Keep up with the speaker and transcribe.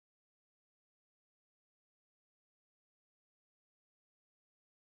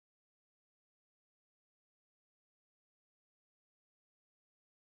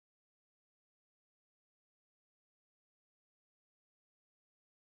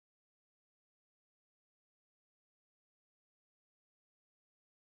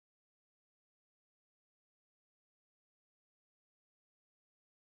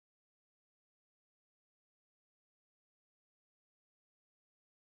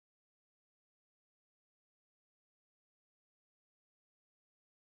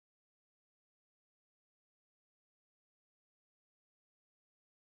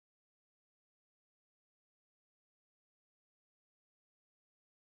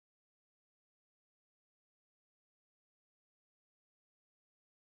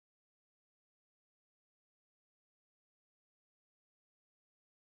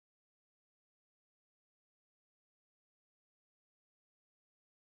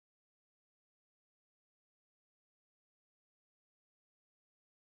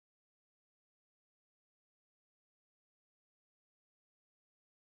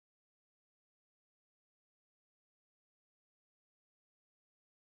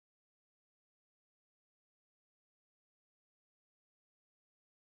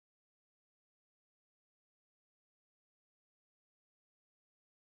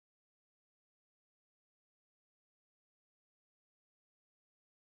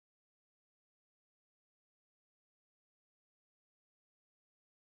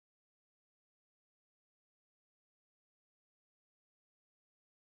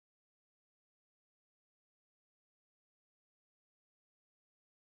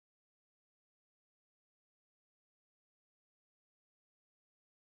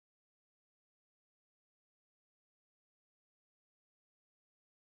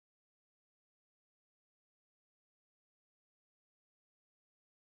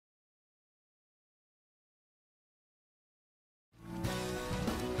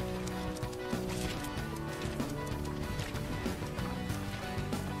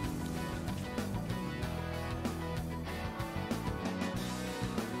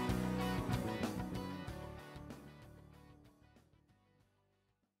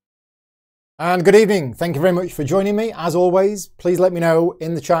And good evening. Thank you very much for joining me. As always, please let me know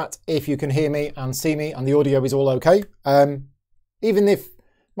in the chat if you can hear me and see me and the audio is all okay. Even if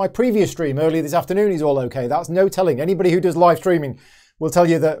my previous stream earlier this afternoon is all okay, that's no telling. Anybody who does live streaming will tell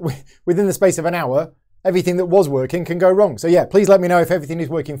you that within the space of an hour, everything that was working can go wrong. So yeah, please let me know if everything is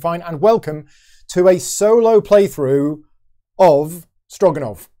working fine, and welcome to a solo playthrough of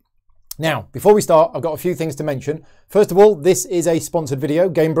Stroganov. Now, before we start, I've got a few things to mention. First of all, this is a sponsored video.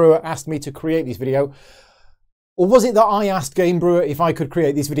 Game Brewer asked me to create this video. Or was it that I asked Game Brewer if I could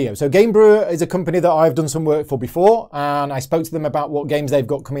create this video? So Game Brewer is a company that I've done some work for before, and I spoke to them about what games they've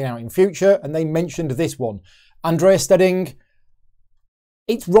got coming out in future, and they mentioned this one. Andreas Stedding,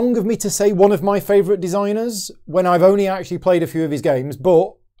 it's wrong of me to say one of my favourite designers when I've only actually played a few of his games,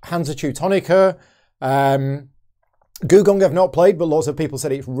 but Hansa Teutonica, Gugong I've not played, but lots of people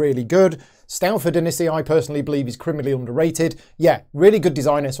said it's really good. Stauffer Dynasty, I personally believe, is criminally underrated. Yeah, really good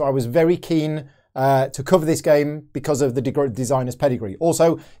designer, so I was very keen to cover this game because of the designer's pedigree.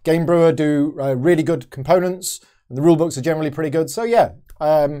 Also, Game Brewer do really good components, and the rulebooks are generally pretty good. So yeah,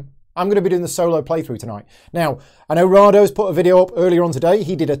 I'm going to be doing the solo playthrough tonight. Now, I know Rado's put a video up earlier on today.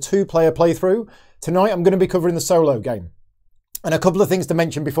 He did a 2-player playthrough. Tonight, I'm going to be covering the solo game. And a couple of things to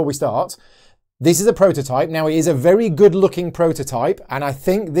mention before we start. This is a prototype. Now, it is a very good looking prototype, and I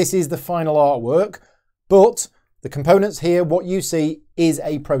think this is the final artwork, but the components here, what you see is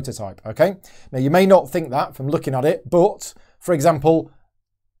a prototype, okay? Now, you may not think that from looking at it, but for example,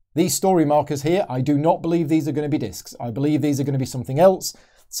 these story markers here, I do not believe these are going to be discs. I believe these are going to be something else.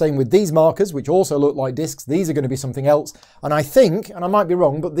 Same with these markers, which also look like discs. These are going to be something else. And I think, and I might be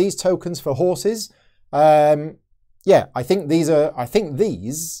wrong, but these tokens for horses, yeah, I think these are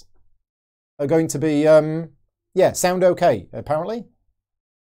going to be, yeah, sound okay, apparently.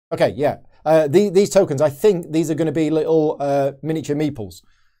 Okay, yeah. These tokens, I think these are going to be little miniature meeples.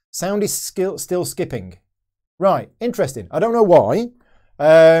 Sound is still skipping. Right, interesting. I don't know why.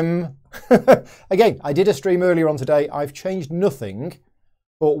 Again, I did a stream earlier on today. I've changed nothing,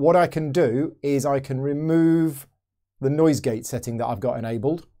 but what I can do is I can remove the noise gate setting that I've got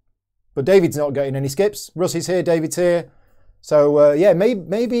enabled. But David's not getting any skips. Russ is here, David's here. So yeah,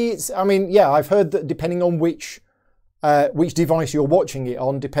 maybe it's, I mean, yeah, I've heard that depending on which device you're watching it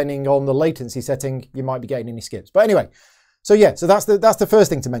on, depending on the latency setting, you might be getting any skips. But anyway, so yeah, so that's the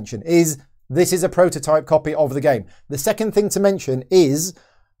first thing to mention, is this is a prototype copy of the game. The second thing to mention is,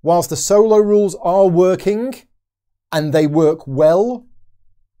 whilst the solo rules are working and they work well,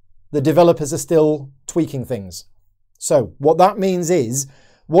 the developers are still tweaking things. So what that means is,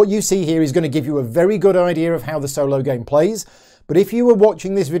 what you see here is going to give you a very good idea of how the solo game plays. But if you were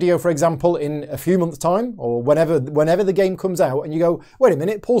watching this video, for example, in a few months' time, or whenever the game comes out, and you go, wait a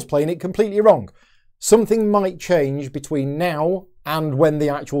minute, Paul's playing it completely wrong, something might change between now and when the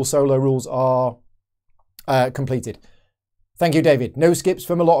actual solo rules are completed. Thank you, David. No skips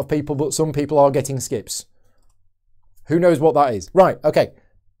from a lot of people, but some people are getting skips. Who knows what that is? Right, okay.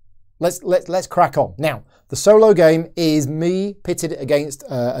 Let's crack on. Now, the solo game is me pitted against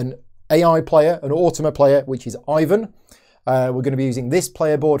an AI player, an Automa player, which is Ivan. We're going to be using this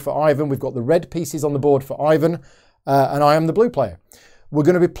player board for Ivan. We've got the red pieces on the board for Ivan, and I am the blue player. We're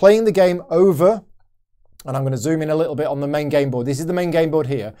going to be playing the game over, and I'm going to zoom in a little bit on the main game board. This is the main game board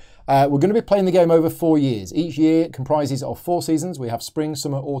here. We're going to be playing the game over 4 years. Each year comprises of 4 seasons. We have spring,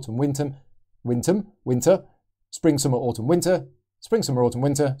 summer, autumn, winter, spring, summer, autumn, winter, spring, summer, autumn,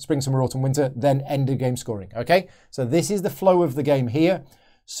 winter, spring, summer, autumn, winter, then end of game scoring, okay? So this is the flow of the game here.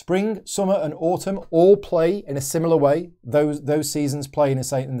 Spring, summer and autumn all play in a similar way. Those seasons play in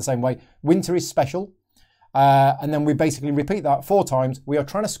the same way. Winter is special. And then we basically repeat that 4 times. We are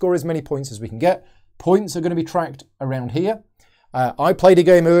trying to score as many points as we can get. Points are going to be tracked around here. I played a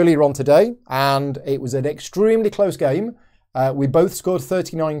game earlier on today, and it was an extremely close game. We both scored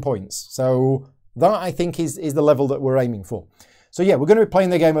 39 points. So that, I think, is the level that we're aiming for. So yeah, we're going to be playing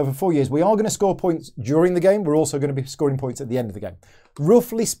the game over 4 years. We are going to score points during the game. We're also going to be scoring points at the end of the game.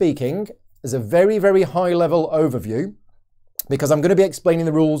 Roughly speaking, as a very, very high level overview, because I'm going to be explaining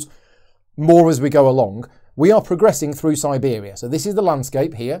the rules more as we go along, we are progressing through Siberia. So this is the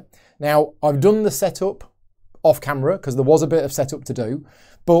landscape here. Now, I've done the setup off camera because there was a bit of setup to do,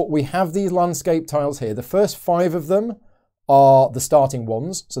 but we have these landscape tiles here. The first 5 of them are the starting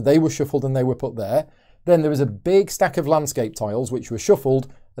ones. So they were shuffled and they were put there. Then there was a big stack of landscape tiles which were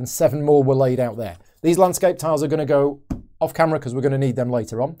shuffled, and 7 more were laid out there. These landscape tiles are going to go off camera because we're going to need them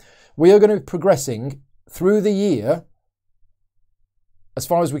later on. We are going to be progressing through the year as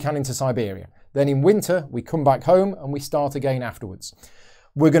far as we can into Siberia. Then in winter, we come back home and we start again afterwards.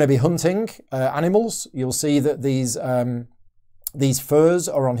 We're going to be hunting animals. You'll see that these These furs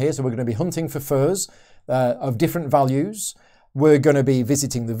are on here, so we're going to be hunting for furs of different values. We're going to be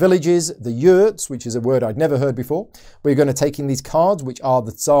visiting the villages, the yurts, which is a word I'd never heard before. We're going to take in these cards, which are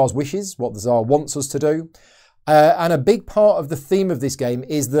the Tsar's wishes, what the Tsar wants us to do. And a big part of the theme of this game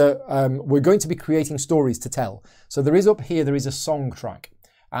is that we're going to be creating stories to tell. So there is up here, there is a song track.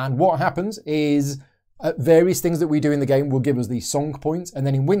 And what happens is various things that we do in the game will give us these song points. And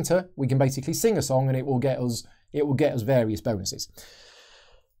then in winter, we can basically sing a song and it will get us various bonuses.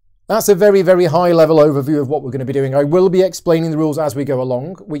 That's a very, very high level overview of what we're going to be doing. I will be explaining the rules as we go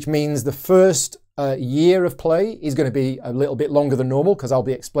along, which means the first year of play is going to be a little bit longer than normal because I'll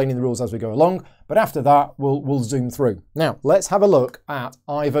be explaining the rules as we go along. But after that, we'll zoom through. Now, let's have a look at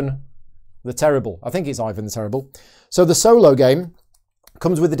Ivan the Terrible. I think it's Ivan the Terrible. So the solo game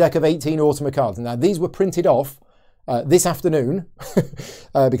comes with a deck of 18 Automa cards. Now, these were printed off this afternoon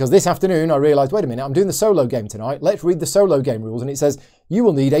because this afternoon I realised, wait a minute, I'm doing the solo game tonight. Let's read the solo game rules. And it says, you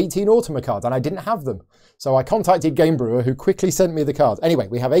will need 18 Automa cards. And I didn't have them. So I contacted Game Brewer, who quickly sent me the cards. Anyway,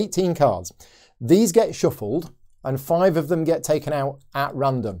 we have 18 cards. These get shuffled and 5 of them get taken out at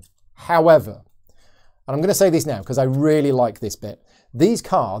random. However, and I'm going to say this now because I really like this bit. These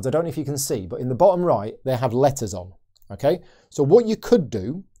cards, I don't know if you can see, but in the bottom right, they have letters on. Okay, so what you could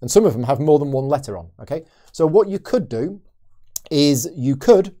do, and some of them have more than one letter on. Okay, so what you could do is you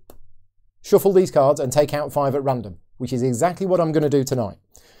could shuffle these cards and take out 5 at random, which is exactly what I'm going to do tonight.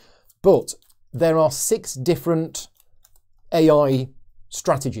 But there are 6 different AI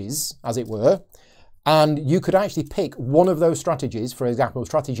strategies, as it were, and you could actually pick one of those strategies, for example,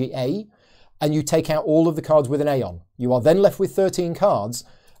 strategy A, and you take out all of the cards with an A on. You are then left with 13 cards,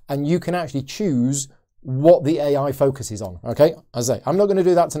 and you can actually choose what the AI focuses on. Okay, as I say, I'm not going to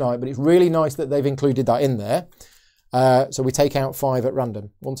do that tonight, but it's really nice that they've included that in there. So we take out 5 at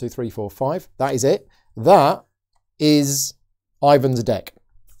random. 1, 2, 3, 4, 5. That is it. That is Ivan's deck.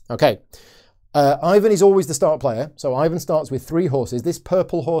 Okay. Ivan is always the start player. So Ivan starts with 3 horses. This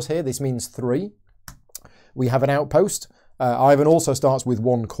purple horse here, this means 3. We have an outpost. Ivan also starts with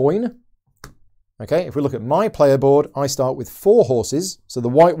 1 coin. Okay, if we look at my player board, I start with 4 horses. So the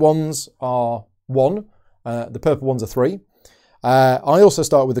white ones are 1, the purple ones are 3. I also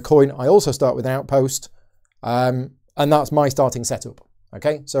start with a coin. I also start with an outpost. And that's my starting setup.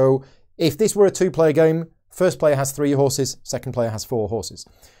 Okay, so if this were a 2-player game, first player has 3 horses, second player has 4 horses.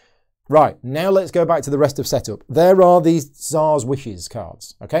 Right, now let's go back to the rest of setup. There are these Tsar's Wishes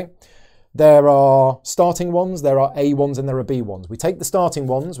cards, okay? There are starting ones, there are A ones, and there are B ones. We take the starting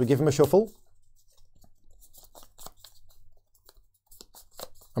ones, we give them a shuffle.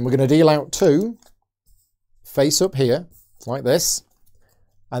 And we're going to deal out 2 face up here, like this.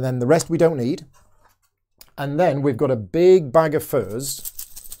 And then the rest we don't need. And then we've got a big bag of furs.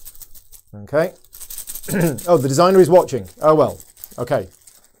 Okay. Oh, the designer is watching. Oh, well. Okay.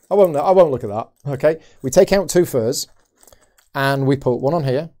 I won't look at that. Okay. We take out 2 furs and we put 1 on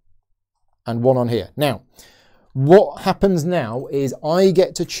here and 1 on here. Now, what happens now is I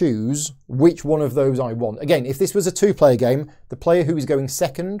get to choose which one of those I want. Again, if this was a 2-player game, the player who is going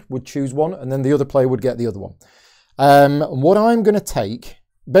second would choose one and then the other player would get the other one. What I'm going to take,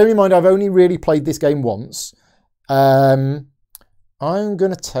 bear in mind I've only really played this game once, I'm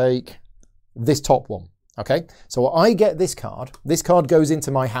going to take this top one. Okay, so I get this card goes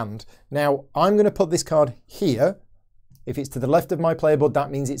into my hand. Now I'm going to put this card here. If it's to the left of my player board,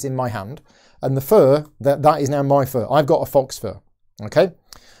 that means it's in my hand. And the fur, that is now my fur. I've got a fox fur. Okay,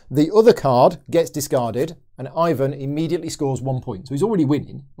 the other card gets discarded and Ivan immediately scores 1 point. So he's already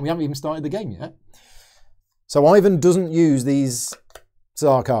winning. We haven't even started the game yet. So Ivan doesn't use these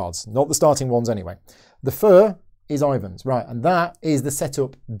Tsar cards, not the starting ones anyway. The fur is Ivan's, right, and that is the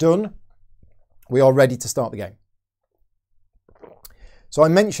setup done. We are ready to start the game. So I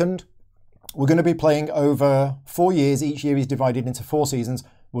mentioned we're going to be playing over 4 years. Each year is divided into 4 seasons.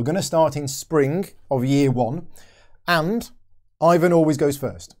 We're going to start in spring of year 1, and Ivan always goes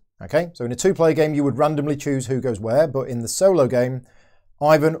first. Okay, so in a 2-player game, you would randomly choose who goes where, but in the solo game,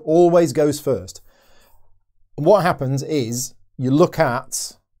 Ivan always goes first. And what happens is you look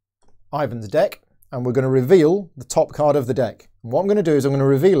at Ivan's deck, and we're going to reveal the top card of the deck. And what I'm going to do is I'm going to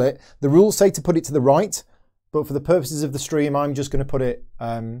reveal it. The rules say to put it to the right, but for the purposes of the stream, I'm just going to put it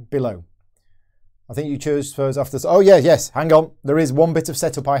below. I think you chose first after. Oh, yeah, yes, hang on. There is one bit of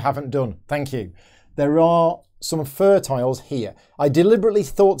setup I haven't done. Thank you. There are some fur tiles here. I deliberately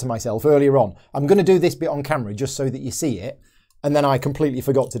thought to myself earlier on, I'm going to do this bit on camera just so that you see it. And then I completely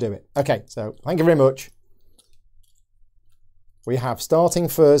forgot to do it. Okay, so thank you very much. We have starting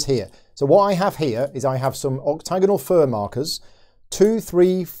furs here. So what I have here is I have some octagonal fur markers, 2,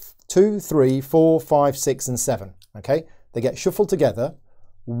 3, 4, 5, 6, and 7. Okay, They get shuffled together.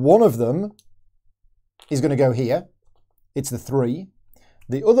 One of them is going to go here. It's the 3.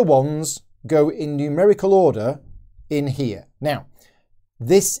 The other ones go in numerical order in here. Now,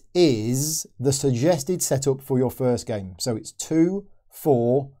 this is the suggested setup for your first game. So it's 2,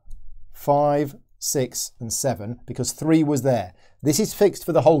 4, 5, 6 and 7 because 3 was there. This is fixed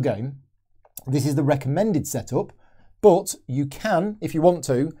for the whole game. This is the recommended setup, but you can, if you want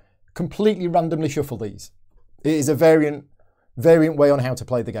to, completely randomly shuffle these. It is a variant way on how to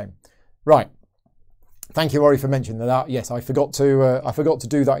play the game. Right. Thank you, Ori, for mentioning that. Yes, I forgot to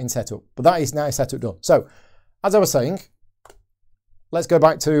do that in setup, but that is now setup done. So, as I was saying, let's go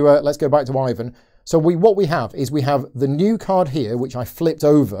back to Ivan. So what we have is we have the new card here, which I flipped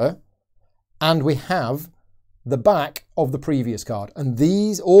over, and we have the back of the previous card. And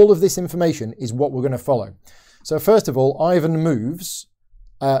all of this information is what we're going to follow. So first of all, Ivan moves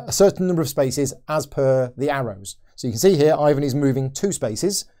a certain number of spaces as per the arrows. So you can see here, Ivan is moving 2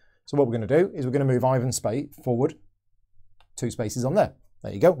 spaces. So what we're going to do is we're going to move Ivan's space forward 2 spaces on there.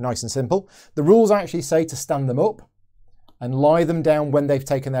 There you go, nice and simple. The rules actually say to stand them up and lie them down when they've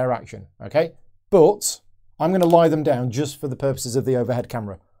taken their action, okay? But I'm going to lie them down just for the purposes of the overhead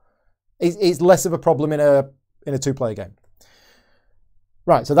camera. It's less of a problem in a 2-player game.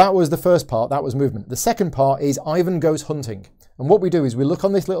 Right, so that was the first part, that was movement. The second part is Ivan goes hunting. And what we do is we look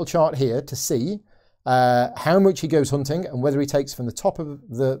on this little chart here to see how much he goes hunting and whether he takes from the top of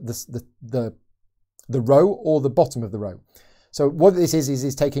the row or the bottom of the row. So what this is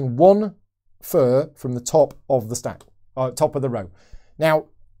he's taking 1 fur from the top of the stack, top of the row. Now,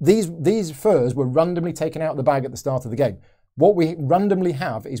 these furs were randomly taken out of the bag at the start of the game. What we randomly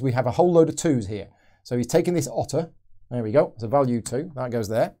have is we have a whole load of 2s here. So he's taking this otter. There we go. It's a value 2. That goes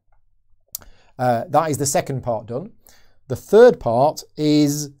there. That is the second part done. The third part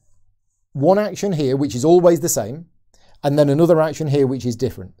is 1 action here, which is always the same, and then another action here, which is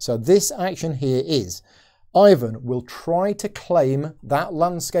different. So this action here is Ivan will try to claim that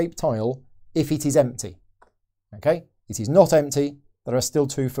landscape tile if it is empty. Okay? It is not empty. There are still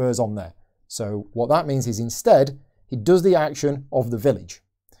 2 furs on there. So what that means is instead, he does the action of the village.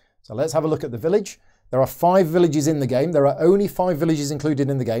 So let's have a look at the village. There are 5 villages in the game. There are only 5 villages included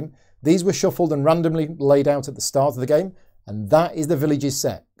in the game. These were shuffled and randomly laid out at the start of the game, and that is the villages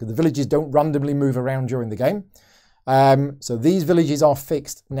set, because the villages don't randomly move around during the game. So these villages are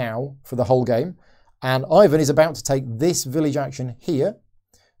fixed now for the whole game, and Ivan is about to take this village action here,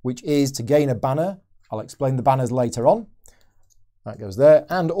 which is to gain a banner. I'll explain the banners later on. That goes there,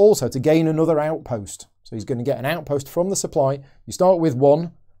 and also to gain another outpost. So he's going to get an outpost from the supply. You start with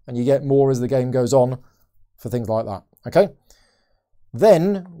 1, and you get more as the game goes on for things like that, okay?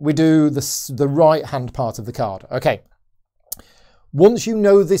 Then we do the right-hand part of the card. Okay, once you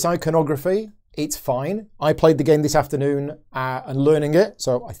know this iconography, it's fine. I played the game this afternoon and learning it,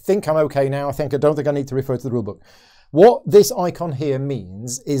 so I think I'm okay now. I don't think I need to refer to the rulebook. What this icon here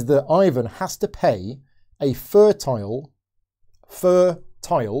means is that Ivan has to pay a fur tile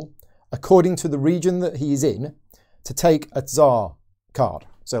according to the region that he is in to take a Tsar card.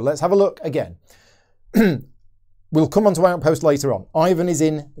 So let's have a look again. We'll come on to Outpost later on. Ivan is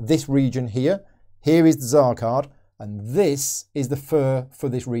in this region here. Here is the Tsar card, and this is the fur for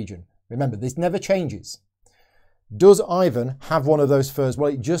this region. Remember, this never changes. Does Ivan have one of those furs?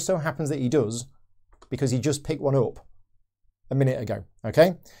 Well, it just so happens that he does, because he just picked one up a minute ago,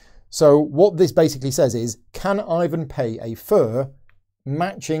 okay? So what this basically says is, can Ivan pay a fur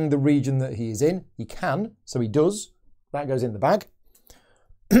matching the region that he is in? He can, so he does. That goes in the bag.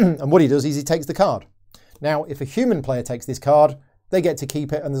 And what he does is he takes the card. Now, if a human player takes this card, they get to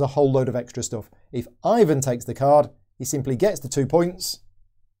keep it, and there's a whole load of extra stuff. If Ivan takes the card, he simply gets the 2 points,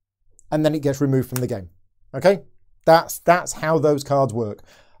 and then it gets removed from the game. Okay? That's how those cards work.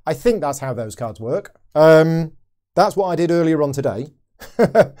 I think that's how those cards work. That's what I did earlier on today.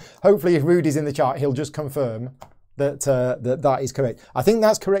 Hopefully, if Rudy's in the chat, he'll just confirm that that is correct. I think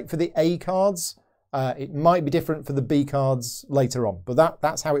that's correct for the A cards. It might be different for the B cards later on, but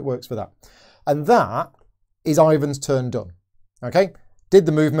that's how it works for that. And that is Ivan's turn done. Okay? Did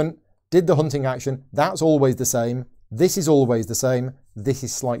the movement, did the hunting action. That's always the same. This is always the same. This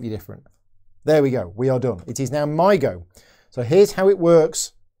is slightly different. There we go. We are done. It is now my go. So here's how it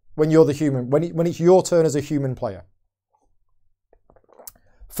works when you're the human, when it's your turn as a human player.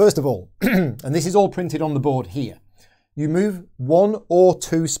 First of all, and this is all printed on the board here, you move 1 or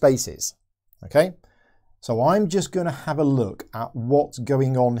 2 spaces. Okay? So I'm just going to have a look at what's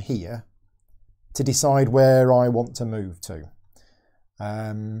going on here to decide where I want to move to.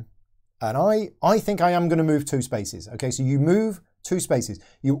 And I think I am going to move 2 spaces. Okay, so you move 2 spaces.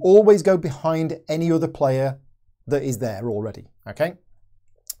 You always go behind any other player that is there already, okay?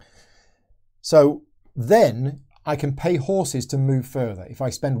 So then I can pay horses to move further. If I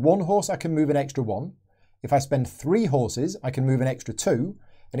spend 1 horse, I can move an extra 1. If I spend 3 horses, I can move an extra 2.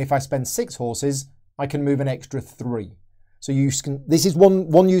 And if I spend 6 horses, I can move an extra 3. So this is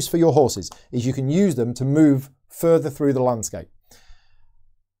one use for your horses, is you can use them to move further through the landscape.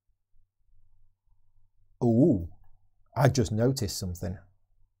 Ooh, I just noticed something.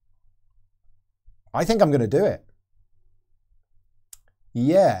 I think I'm going to do it.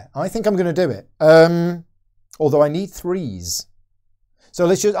 Yeah, I think I'm going to do it. Although I need 3s. So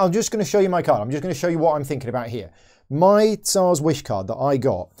I'm just going to show you my card. I'm just going to show you what I'm thinking about here. My Tsar's Wish card that I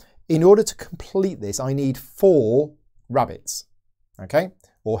got, in order to complete this, I need 4 rabbits, okay?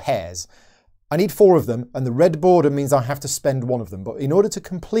 Or hares. I need 4 of them, and the red border means I have to spend 1 of them. But in order to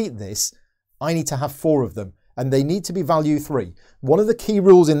complete this, I need to have 4 of them, and they need to be value 3. One of the key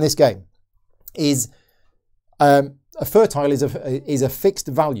rules in this game is a fertile is a fixed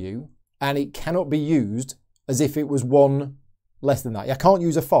value, and it cannot be used as if it was 1 less than that. I can't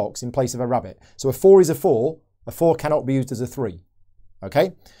use a fox in place of a rabbit. So a 4 is a 4. A 4 cannot be used as a 3.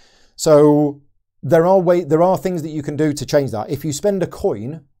 Okay? So there are things that you can do to change that. If you spend a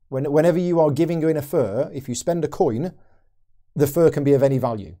coin, whenever you are giving in a fur, if you spend a coin, the fur can be of any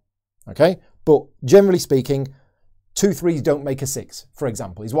value. Okay? But generally speaking, 2 3s don't make a 6, for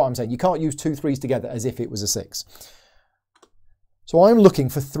example, is what I'm saying. You can't use 2 3s together as if it was a 6. So I'm looking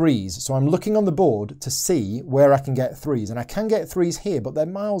for 3s. So I'm looking on the board to see where I can get 3s. And I can get 3s here, but they're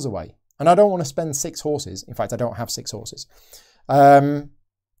miles away. And I don't want to spend 6 horses. In fact, I don't have 6 horses.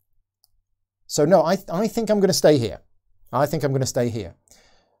 So no, I think I'm going to stay here. I think I'm going to stay here.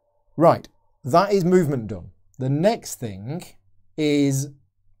 Right, that is movement done. The next thing is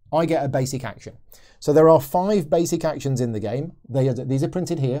I get a basic action. So there are 5 basic actions in the game. These are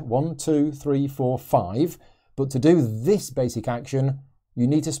printed here, 1, 2, 3, 4, 5. But to do this basic action, you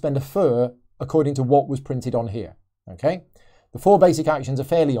need to spend a fur according to what was printed on here, okay? The 4 basic actions are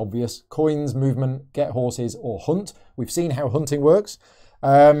fairly obvious: coins, movement, get horses, or hunt. We've seen how hunting works.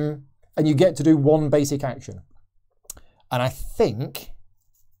 And you get to do 1 basic action. And I think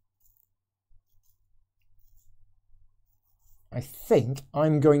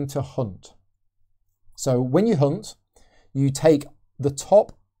I'm going to hunt. So when you hunt, you take the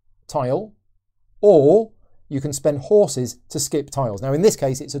top tile, or you can spend horses to skip tiles. Now in this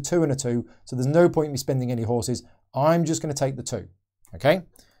case, it's a 2 and a 2, so there's no point in me spending any horses. I'm just going to take the 2, okay?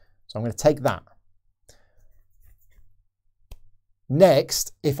 So I'm going to take that.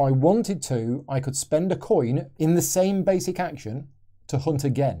 Next, if I wanted to, I could spend a coin in the same basic action to hunt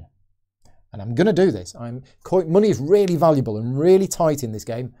again. And I'm going to do this. Money is really valuable and really tight in this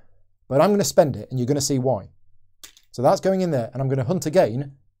game, but I'm going to spend it, and you're going to see why. So that's going in there, and I'm going to hunt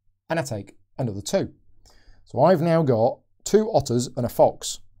again, and I take another 2. So I've now got 2 otters and a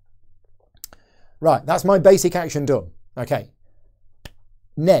fox. Right, that's my basic action done. Okay.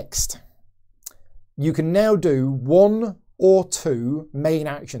 Next, you can now do 1 or 2 main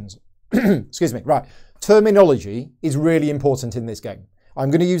actions. Excuse me. Right, terminology is really important in this game. I'm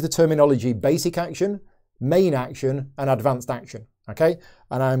going to use the terminology basic action, main action, and advanced action. Okay,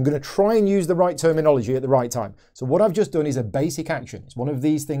 and I'm going to try and use the right terminology at the right time. So what I've just done is a basic action. It's one of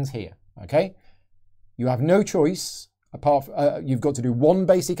these things here. Okay. You have no choice apart from, you've got to do 1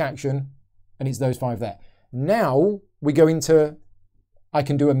 basic action, and it's those 5 there. Now we go into, I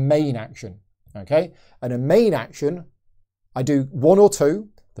can do a main action, okay? And a main action, I do 1 or 2.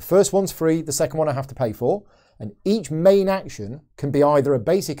 The first one's free, the second one I have to pay for. And each main action can be either a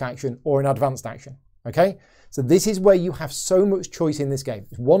basic action or an advanced action, okay? So this is where you have so much choice in this game.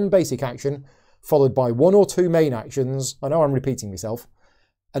 It's 1 basic action followed by 1 or 2 main actions. I know I'm repeating myself.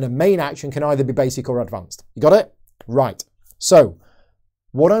 And a main action can either be basic or advanced. You got it? Right. So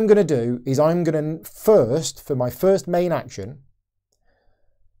what I'm going to do is I'm going to first, for my first main action,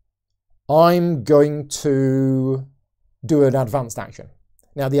 I'm going to do an advanced action.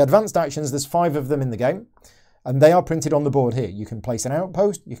 Now the advanced actions, there's 5 of them in the game, and they are printed on the board here. You can place an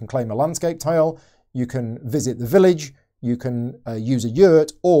outpost, you can claim a landscape tile, you can visit the village, you can use a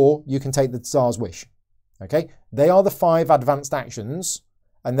yurt, or you can take the Tsar's Wish. Okay? They are the 5 advanced actions,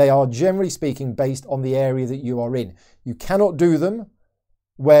 and they are generally speaking based on the area that you are in. You cannot do them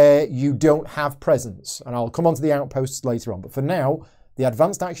where you don't have presence, and I'll come on to the outposts later on, but for now the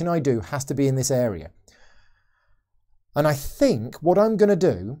advanced action I do has to be in this area. And I think what I'm going to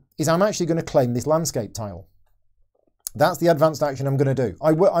do is I'm actually going to claim this landscape tile. That's the advanced action I'm going to do.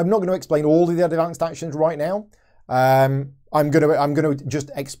 I'm not going to explain all of the advanced actions right now. I'm going to just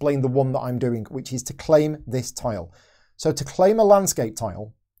explain the one that I'm doing, which is to claim this tile. So to claim a landscape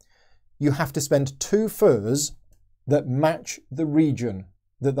tile, you have to spend 2 furs that match the region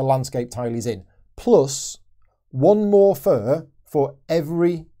that the landscape tile is in, plus one more fur for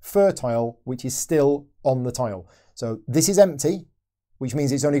every fur tile which is still on the tile. So this is empty, which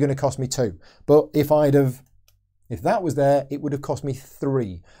means it's only going to cost me 2. But if that was there, it would have cost me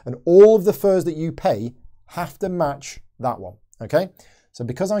 3. And all of the furs that you pay have to match that one, okay? So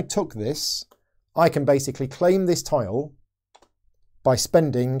because I took this, I can basically claim this tile by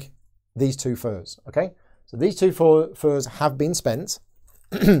spending these 2 furs, okay? So these 2 furs have been spent.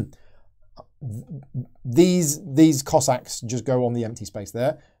 These Cossacks just go on the empty space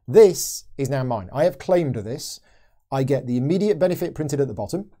there. This is now mine. I have claimed this. I get the immediate benefit printed at the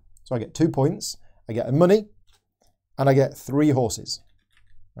bottom. So I get 2 points, I get money, and I get 3 horses,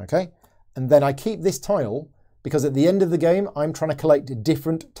 okay? And then I keep this tile because at the end of the game, I'm trying to collect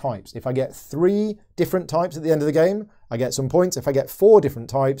different types. If I get 3 different types at the end of the game, I get some points. If I get 4 different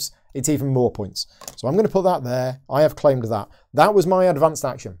types, it's even more points. So I'm going to put that there. I have claimed that. That was my advanced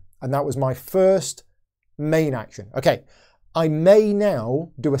action, and that was my first main action. Okay, I may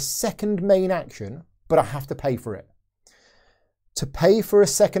now do a second main action, but I have to pay for it. To pay for a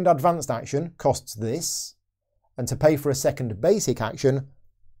second advanced action costs this, and to pay for a second basic action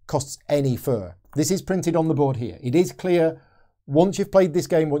costs any fur. This is printed on the board here. It is clear once you've played this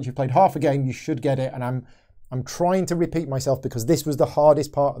game, once you've played half a game, you should get it. And I'm trying to repeat myself because this was the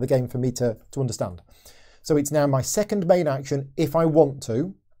hardest part of the game for me to understand. So it's now my second main action if I want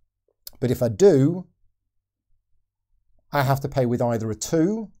to, but if I do, I have to pay with either a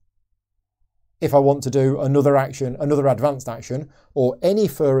 2, if I want to do another action, another advanced action, or any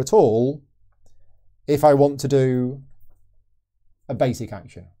fur at all, if I want to do a basic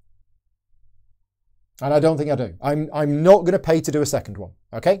action. And I don't think I do. I'm not going to pay to do a second one,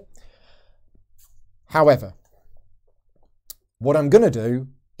 okay? However, what I'm going to do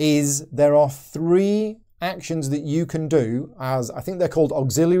is there are 3 actions that you can do as, I think they're called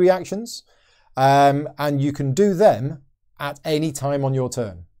auxiliary actions, and you can do them at any time on your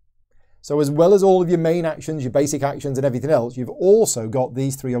turn. So as well as all of your main actions, your basic actions and everything else, you've also got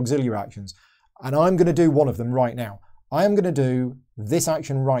these 3 auxiliary actions. And I'm going to do one of them right now. I am going to do this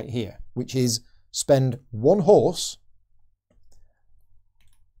action right here, which is spend 1 horse,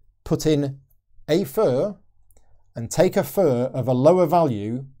 put in a fur, and take a fur of a lower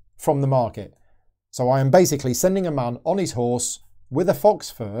value from the market. So I am basically sending a man on his horse with a fox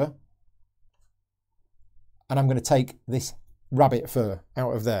fur, and I'm going to take this rabbit fur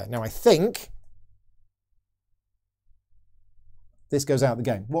out of there. Now I think this goes out the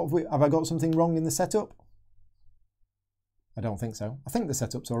game. Have I got something wrong in the setup? I don't think so. I think the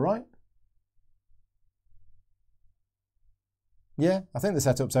setup's all right. Yeah, I think the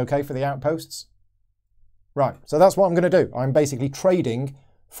setup's okay for the outposts. Right, so that's what I'm going to do. I'm basically trading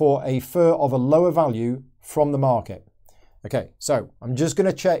for a fur of a lower value from the market. Okay, so I'm just going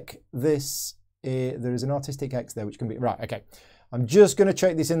to check this. There is an artistic X there, which can be... Right, okay. I'm just going to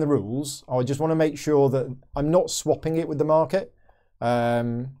check this in the rules. I just want to make sure that I'm not swapping it with the market.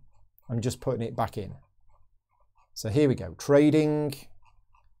 I'm just putting it back in. So here we go. Trading.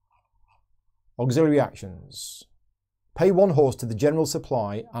 Auxiliary actions. Pay 1 horse to the general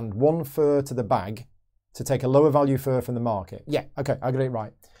supply and 1 fur to the bag to take a lower value fur from the market. Yeah, okay, I got it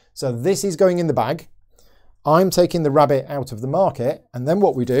right. So this is going in the bag. I'm taking the rabbit out of the market, and then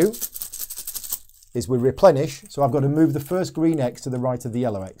what we do is we replenish. So I've got to move the first green X to the right of the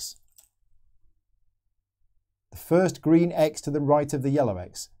yellow X. The first green X to the right of the yellow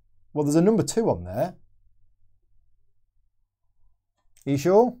X. Well, there's a number 2 on there. Are you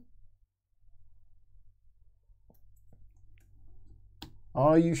sure?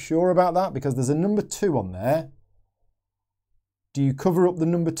 Are you sure about that? Because there's a number 2 on there. Do you cover up the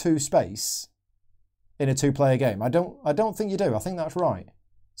number 2 space in a 2-player game? I don't think you do. I think that's right.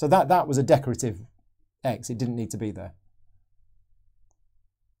 So that was a decorative X. It didn't need to be there.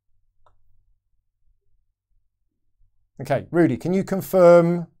 Okay, Rudy, can you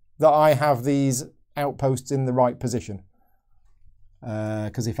confirm that I have these outposts in the right position?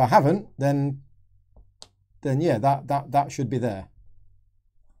 Because if I haven't, then yeah, that should be there.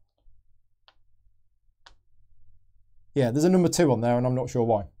 Yeah, there's a number 2 on there and I'm not sure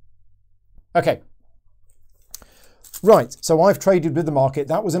why. Okay. Right, so I've traded with the market.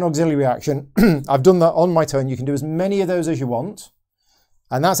 That was an auxiliary action. I've done that on my turn. You can do as many of those as you want.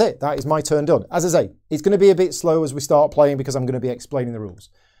 And that's it. That is my turn done. As I say, it's going to be a bit slow as we start playing because I'm going to be explaining the rules.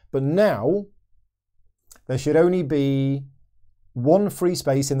 But now, there should only be 1 free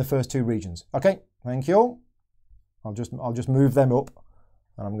space in the first 2 regions. Okay, thank you. I'll just move them up.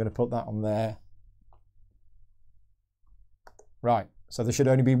 And I'm going to put that on there. Right, So there should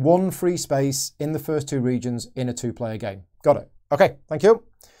only be one free space in the first two regions in a two-player game. Got it. Okay, thank you.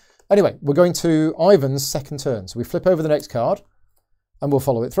 Anyway, we're going to Ivan's second turn. So we flip over the next card and we'll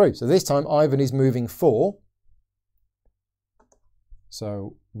follow it through. So this time Ivan is moving 4.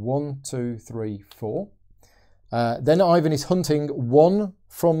 So 1, 2, 3, 4. Then Ivan is hunting one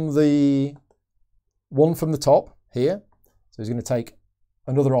from the top here. So he's going to take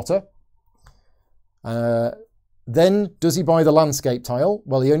another otter. Then does he buy the landscape tile?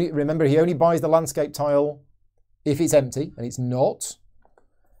 Well, he only buys the landscape tile if it's empty, and it's not.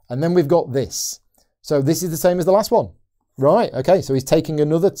 And then we've got this. So this is the same as the last one. Right, okay, so he's taking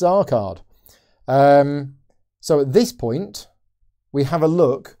another Tsar card. So at this point, we have a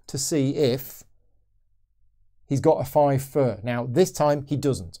look to see if he's got a 5 fur. Now, this time he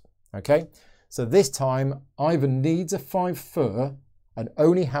doesn't, okay? So this time, Ivan needs a 5 fur and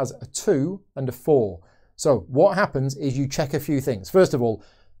only has a 2 and a 4. So what happens is you check a few things. First of all,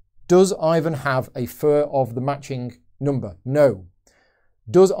 does Ivan have a fur of the matching number? No.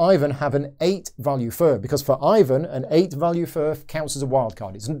 Does Ivan have an 8 value fur? Because for Ivan, an 8 value fur counts as a wild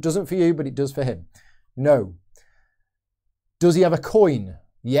card. It doesn't for you, but it does for him. No. Does he have a coin?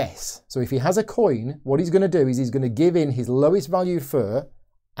 Yes. So if he has a coin, what he's going to do is he's going to give in his lowest value fur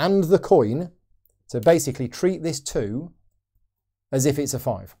and the coin to basically treat this 2 as if it's a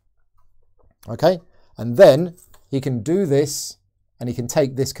 5. Okay? And then he can do this and he can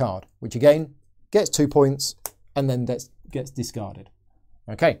take this card, which again gets 2 points and then gets discarded.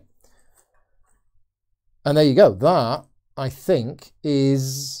 Okay. And there you go. That, I think,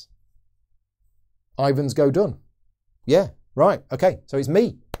 is Ivan's go done. Yeah, right. Okay, so it's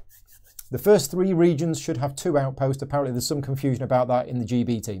me. The first 3 regions should have 2 outposts. Apparently there's some confusion about that in the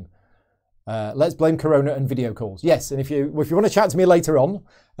GB team. Let's blame Corona and video calls. Yes, and if you want to chat to me later on,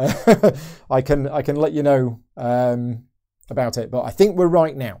 I can let you know about it. But I think we're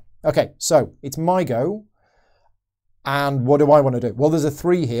right now. Okay, so it's my go. And what do I want to do? Well, there's a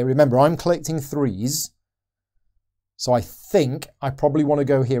 3 here. Remember, I'm collecting 3s. So I think I probably want to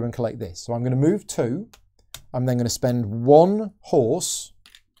go here and collect this. So I'm going to move 2. I'm then going to spend 1 horse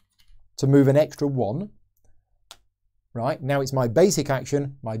to move an extra 1. Right, now it's my basic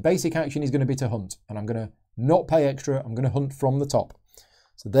action. My basic action is going to be to hunt. And I'm going to not pay extra. I'm going to hunt from the top.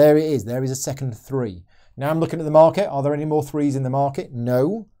 So there it is. There is a second 3. Now I'm looking at the market. Are there any more 3s in the market?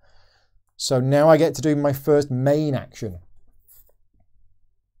 No. So now I get to do my first main action.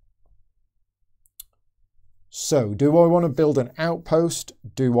 So do I want to build an outpost?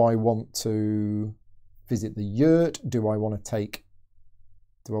 Do I want to visit the yurt? Do I want to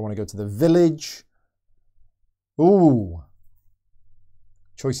go to the village? Ooh.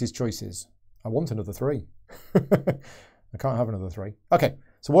 Choices. I want another 3. I can't have another 3. Okay,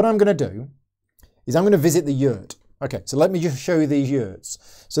 so what I'm going to do is I'm going to visit the yurt. Okay, so let me just show you these yurts.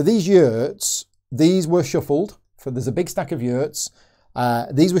 So these yurts, these were shuffled. There's a big stack of yurts.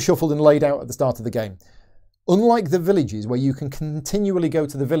 These were shuffled and laid out at the start of the game. Unlike the villages, where you can continually go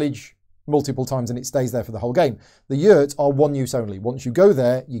to the village multiple times and it stays there for the whole game, the yurts are one use only. Once you go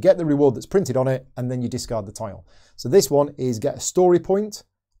there, you get the reward that's printed on it, and then you discard the tile. So this one is get a story point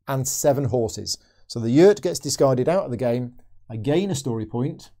and 7 horses. So the yurt gets discarded out of the game. I gain a story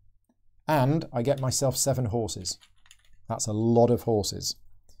point, and I get myself 7 horses. That's a lot of horses.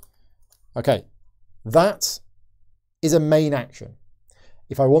 Okay, that is a main action.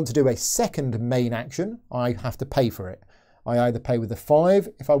 If I want to do a second main action, I have to pay for it. I either pay with a 5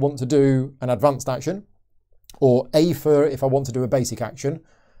 if I want to do an advanced action, or a fur if I want to do a basic action.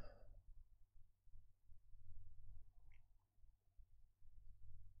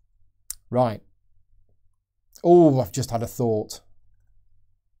 Right. Oh, I've just had a thought.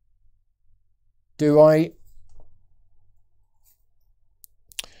 Do I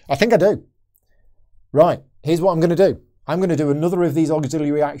think I do. Right, here's what I'm going to do. I'm going to do another of these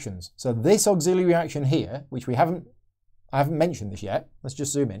auxiliary actions. So this auxiliary action here, which I haven't mentioned this yet. Let's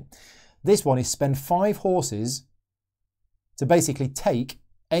just zoom in. This one is spend 5 horses to basically take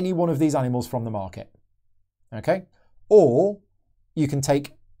any one of these animals from the market. Okay? Or you can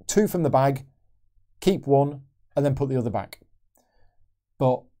take 2 from the bag, keep 1, and then put the other back.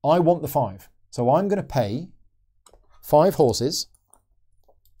 But I want the 5. So I'm going to pay 5 horses.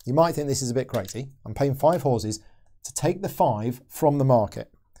 You might think this is a bit crazy. I'm paying 5 horses to take the 5 from the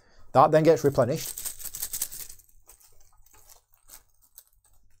market. That then gets replenished.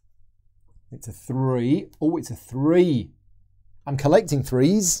 It's a 3. Oh, it's a 3. I'm collecting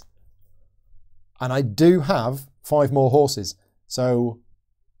 3s. And I do have 5 more horses. So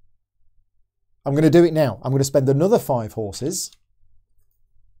I'm going to do it now. I'm going to spend another 5 horses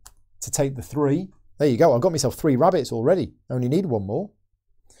to take the 3. There you go. I've got myself 3 rabbits already. I only need 1 more.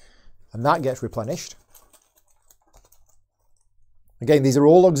 And that gets replenished. Again, these are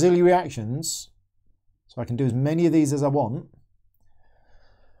all auxiliary actions. So I can do as many of these as I want.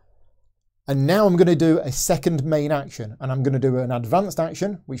 And now I'm going to do a second main action. And I'm going to do an advanced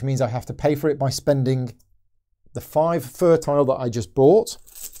action, which means I have to pay for it by spending the 5 fertile that I just bought.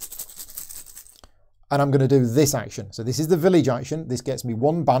 And I'm going to do this action. So this is the village action. This gets me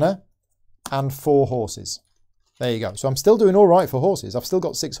 1 banner and 4 horses. There you go. So I'm still doing all right for horses. I've still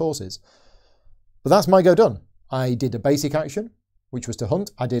got 6 horses. But that's my go done. I did a basic action, which was to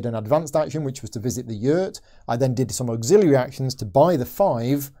hunt. I did an advanced action, which was to visit the yurt. I then did some auxiliary actions to buy the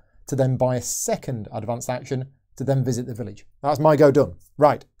 5, to then buy a second advanced action, to then visit the village. That's my go done.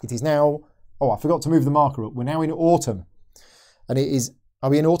 Right, it is now... Oh, I forgot to move the marker up. We're now in autumn. And it is... Are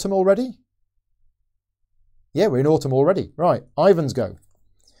we in autumn already? Yeah, we're in autumn already. Right, Ivan's go.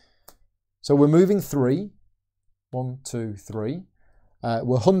 So we're moving 3. 1, 2, 3.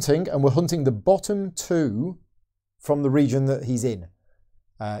 We're hunting, and we're hunting the bottom 2 from the region that he's in.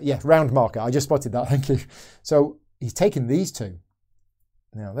 Yeah, round marker. I just spotted that. Thank you. So he's taken these 2.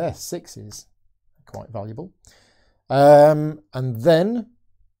 Now they're 6s. Quite valuable. And then,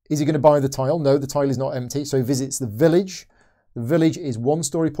 is he going to buy the tile? No, the tile is not empty. So he visits the village. The village is 1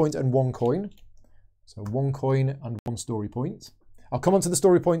 story point and 1 coin. So 1 coin and 1 story point. I'll come on to the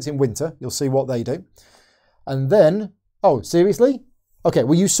story points in winter. You'll see what they do. And then, oh, seriously? Okay,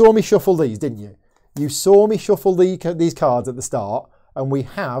 well, you saw me shuffle these, didn't you? You saw me shuffle these cards at the start, and we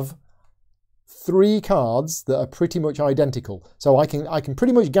have 3 cards that are pretty much identical. So I can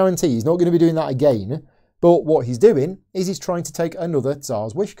pretty much guarantee he's not going to be doing that again. But what he's doing is he's trying to take another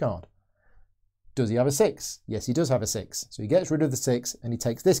Tsar's Wish card. Does he have a 6? Yes, he does have a 6. So he gets rid of the 6, and he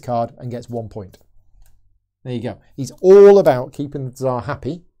takes this card and gets 1 point. There you go. He's all about keeping the Tsar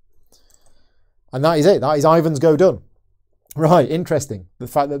happy. And that is it. That is Ivan's go done. Right, interesting. The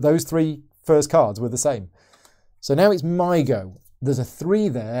fact that those 3 first cards were the same. So now it's my go. There's a 3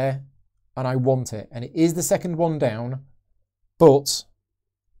 there, and I want it. And it is the second one down, but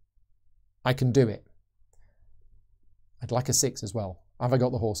I can do it. I'd like a 6 as well. Have I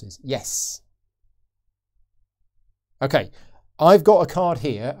got the horses? Yes. Okay. I've got a card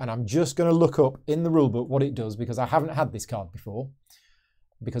here, and I'm just going to look up in the rulebook what it does, because I haven't had this card before.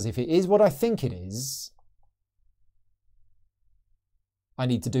 Because if it is what I think it is, I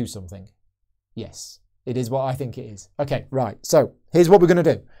need to do something. Yes, it is what I think it is. Okay, right. So here's what we're going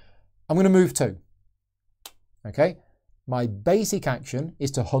to do. I'm going to move 2. Okay. My basic action is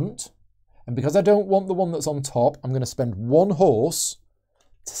to hunt. And because I don't want the one that's on top, I'm going to spend 1 horse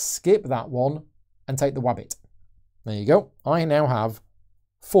to skip that one and take the wabbit. There you go. I now have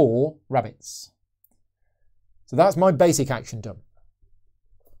 4 rabbits. So that's my basic action done.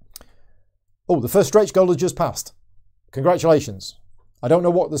 Oh, the first stretch goal has just passed. Congratulations. I don't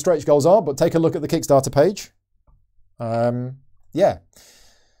know what the stretch goals are, but take a look at the Kickstarter page. Yeah.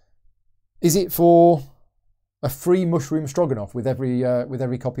 Is it for a free mushroom Stroganov with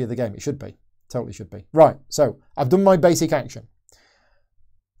every copy of the game? It should be. Totally should be. Right, so I've done my basic action.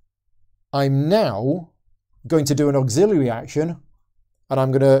 I'm now going to do an auxiliary action, and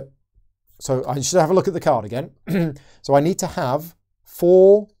I'm going to... So I should have a look at the card again. So I need to have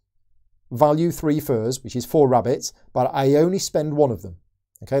 4 value 3 furs, which is 4 rabbits, but I only spend 1 of them.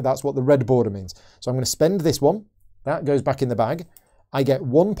 Okay, that's what the red border means. So I'm going to spend this one. That goes back in the bag. I get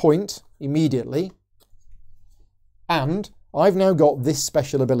 1 point immediately. And I've now got this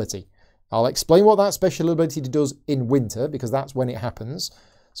special ability. I'll explain what that special ability does in winter, because that's when it happens.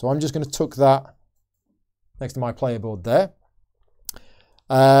 So I'm just going to tuck that next to my player board there.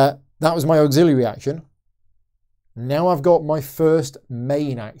 That was my auxiliary action. Now I've got my first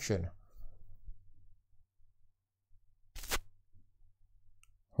main action.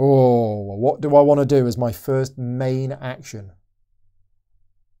 Oh, what do I want to do as my first main action?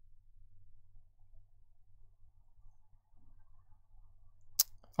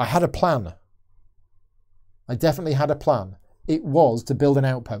 I had a plan. I definitely had a plan. It was to build an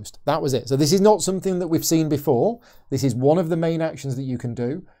outpost. That was it. So this is not something that we've seen before. This is one of the main actions that you can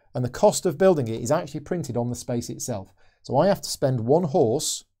do. And the cost of building it is actually printed on the space itself. So I have to spend 1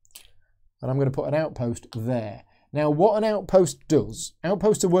 horse, and I'm going to put an outpost there. Now, what an outpost does,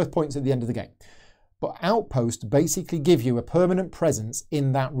 outposts are worth points at the end of the game, but outposts basically give you a permanent presence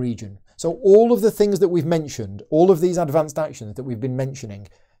in that region. So all of the things that we've mentioned, all of these advanced actions that we've been mentioning,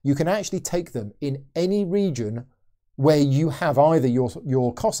 you can actually take them in any region where you have either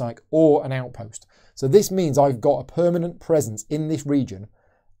your Cossack or an outpost. So this means I've got a permanent presence in this region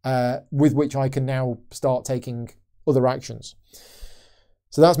with which I can now start taking other actions.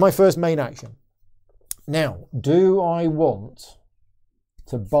 So that's my first main action. Now, do I want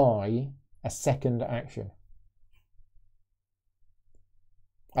to buy a second action?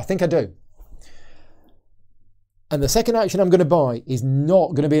 I think I do. And the second action I'm going to buy is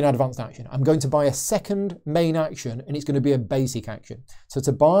not going to be an advanced action. I'm going to buy a second main action, and it's going to be a basic action. So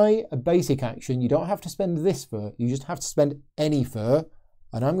to buy a basic action, you don't have to spend this fur. You just have to spend any fur.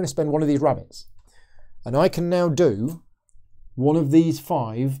 And I'm going to spend one of these rabbits. And I can now do one of these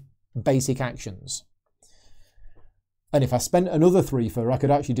 5 basic actions. And if I spent another 3 fur, I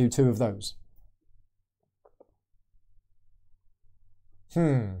could actually do 2 of those.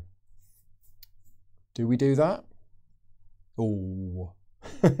 Do we do that? Oh.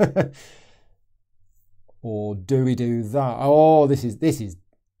 Or do we do that? Oh, this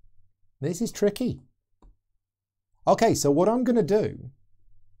is tricky. Okay, so what I'm going to do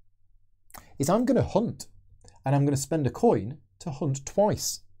is I'm going to hunt, and I'm going to spend a coin to hunt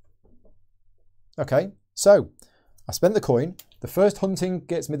twice. Okay, so I spent the coin. The first hunting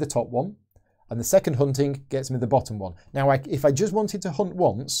gets me the top one, and the second hunting gets me the bottom one. Now, if I just wanted to hunt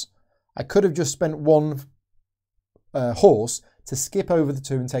once, I could have just spent 1 horse to skip over the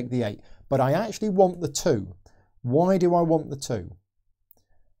 2 and take the 8. But I actually want the 2. Why do I want the 2?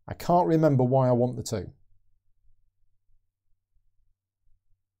 I can't remember why I want the 2.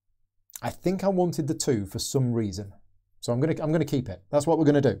 I think I wanted the 2 for some reason. So I'm gonna keep it. That's what we're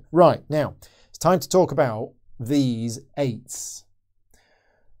gonna do. Right, now, it's time to talk about these 8s.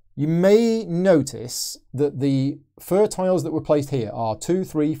 You may notice that the fur tiles that were placed here are 2,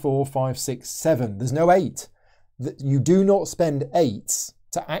 3, 4, 5, 6, 7. There's no 8. You do not spend 8s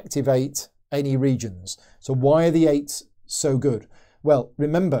to activate any regions. So why are the 8s so good? Well,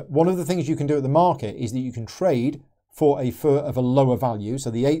 remember, one of the things you can do at the market is that you can trade for a fur of a lower value. So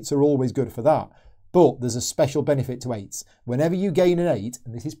the 8s are always good for that. But there's a special benefit to 8s. Whenever you gain an 8,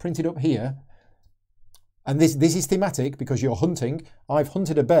 and this is printed up here, and this is thematic because you're hunting. I've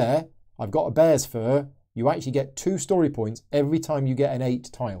hunted a bear. I've got a bear's fur. You actually get 2 story points every time you get an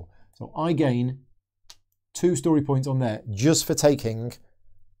 8 tile. So I gain 2 story points on there just for taking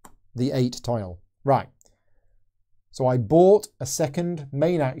the 8 tile. Right. So I bought a second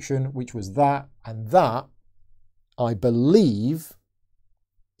main action, which was that, and that, I believe,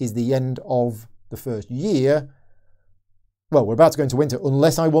 is the end of the first year. Well, we're about to go into winter,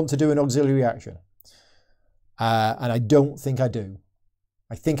 unless I want to do an auxiliary action. And I don't think I do.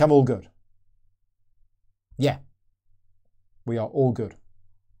 I think I'm all good. Yeah, we are all good.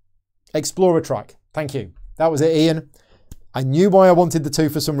 Explorer track. Thank you. That was it, Ian. I knew why I wanted the 2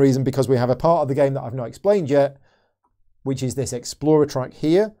 for some reason, because we have a part of the game that I've not explained yet, which is this Explorer track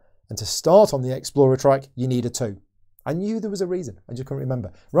here. And to start on the Explorer track, you need a 2. I knew there was a reason. I just couldn't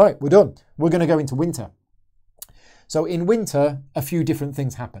remember. Right, we're done. We're going to go into winter. So in winter, a few different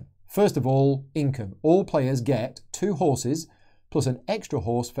things happen. First of all, income. All players get 2 horses plus an extra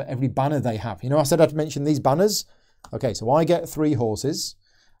horse for every banner they have. You know, I said I'd mention these banners. Okay, so I get 3 horses,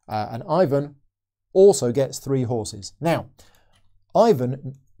 and Ivan also gets 3 horses. Now,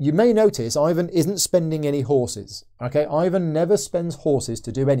 Ivan, you may notice Ivan isn't spending any horses. Okay, Ivan never spends horses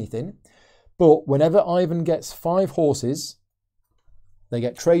to do anything, but whenever Ivan gets 5 horses, they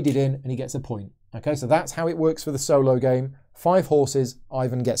get traded in and he gets a point. Okay, so that's how it works for the solo game. 5 horses,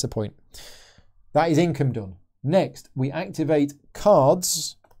 Ivan gets a point. That is income done. Next, we activate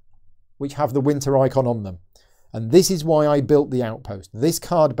cards which have the winter icon on them. And this is why I built the outpost. This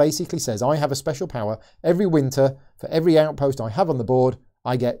card basically says I have a special power. Every winter, for every outpost I have on the board,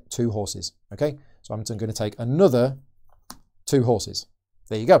 I get 2 horses. Okay, so I'm going to take another 2 horses.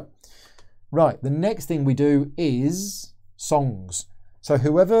 There you go. Right, the next thing we do is songs. So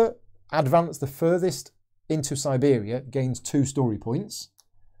whoever advanced the furthest into Siberia gains 2 story points.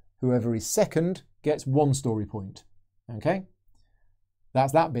 Whoever is second gets 1 story point. Okay,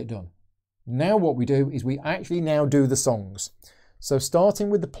 that's that bit done. Now what we do is we actually now do the songs. So starting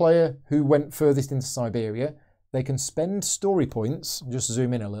with the player who went furthest into Siberia, they can spend story points. Just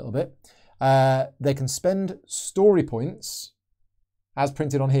zoom in a little bit. They can spend story points, as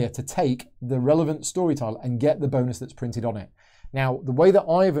printed on here, to take the relevant story tile and get the bonus that's printed on it. Now, the way that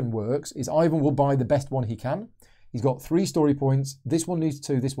Ivan works is Ivan will buy the best one he can. He's got 3 story points. This one needs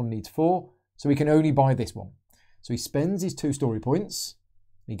 2, this one needs 4. So he can only buy this one. So he spends his 2 story points.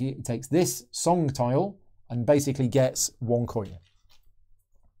 He takes this song tile and basically gets 1 coin.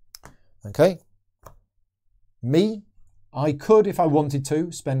 Okay. Me, I could, if I wanted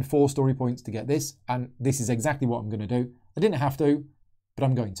to, spend 4 story points to get this. And this is exactly what I'm going to do. I didn't have to, but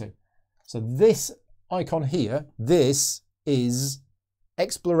I'm going to. So this icon here, this is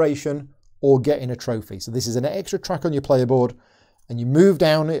exploration or getting a trophy. So this is an extra track on your player board, and you move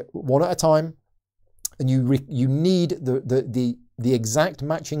down it one at a time, and you need the exact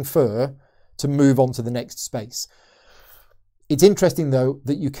matching fur to move on to the next space. It's interesting though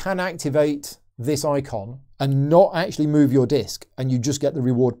that you can activate this icon and not actually move your disc, and you just get the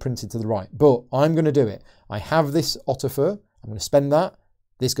reward printed to the right. But I'm going to do it. I have this otter fur. I'm going to spend that.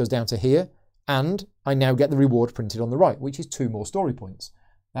 This goes down to here, and I now get the reward printed on the right, which is 2 more story points.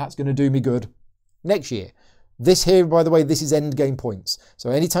 That's going to do me good next year. This here, by the way, this is end game points.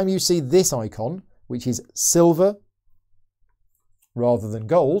 So anytime you see this icon, which is silver rather than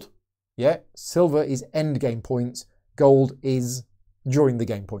gold, yeah, silver is end game points, gold is during the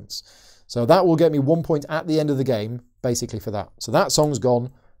game points. So that will get me 1 point at the end of the game, basically, for that. So that song's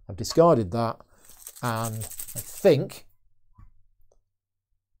gone. I've discarded that. And I think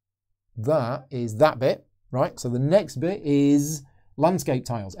that is that bit, right? So the next bit is landscape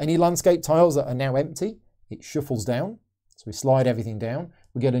tiles. Any landscape tiles that are now empty, it shuffles down. So we slide everything down.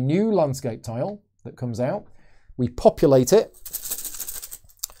 We get a new landscape tile that comes out. We populate it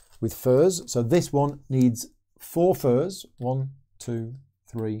with furs. So this one needs 4 furs. 1, 2,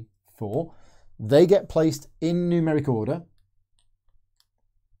 3, 4. They get placed in numeric order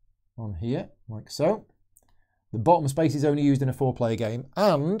on here, like so. The bottom space is only used in a 4-player game.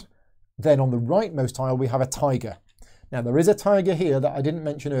 And then on the rightmost tile, we have a tiger. Now, there is a tiger here that I didn't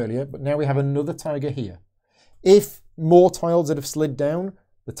mention earlier, but now we have another tiger here. If more tiles that have slid down,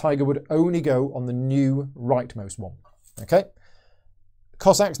 the tiger would only go on the new rightmost one. Okay?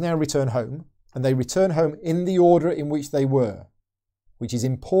 Cossacks now return home, and they return home in the order in which they were, which is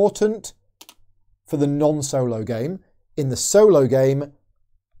important for the non-solo game. In the solo game,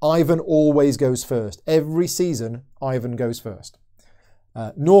 Ivan always goes first. Every season, Ivan goes first.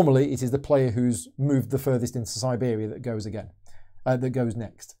 Normally, it is the player who's moved the furthest into Siberia that goes that goes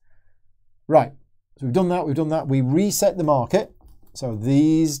next. Right, so we've done that, we've done that. We reset the market. So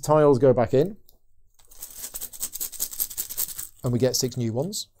these tiles go back in. And we get 6 new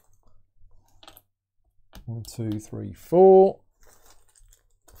ones. 1, 2, 3, 4,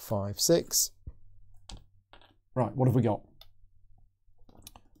 5, 6. Right, what have we got?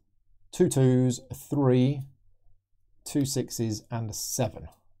 2 2s, a 3, 2 6s, and a 7.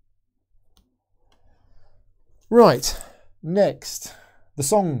 Right, next, the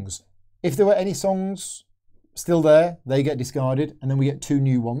songs. If there were any songs still there, they get discarded, and then we get 2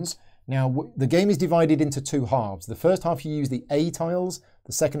 new ones. Now, the game is divided into 2 halves. The first half you use the A tiles,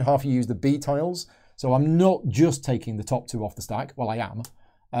 the second half you use the B tiles. So I'm not just taking the top 2 off the stack, well I am,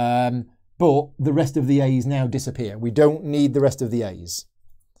 but the rest of the A's now disappear. We don't need the rest of the A's,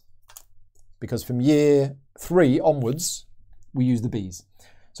 because from year 3 onwards, we use the B's.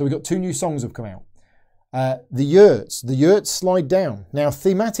 So we've got 2 new songs have come out. The yurts slide down. Now,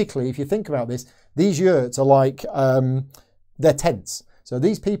 thematically, if you think about this, these yurts are like, they're tents. So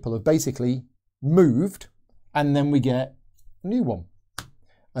these people have basically moved, and then we get a new one.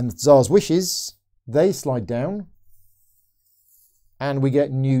 And Tsar's Wishes, they slide down, and we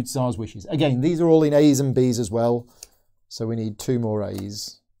get new Tsar's Wishes. Again, these are all in A's and B's as well. So we need 2 more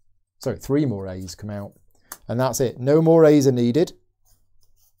A's. Sorry, 3 more A's come out. And that's it. No more A's are needed.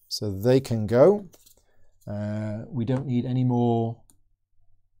 So they can go. We don't need any more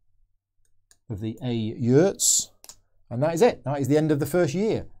of the A yurts. And that is it. That is the end of the first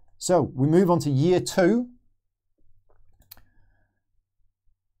year. So we move on to year 2.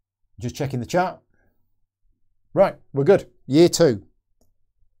 Just checking the chat. Right, we're good. Year 2.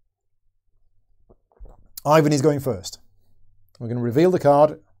 Ivan is going first. We're going to reveal the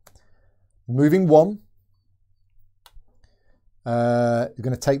card. Moving 1. You're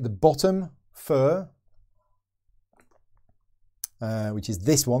going to take the bottom fur, which is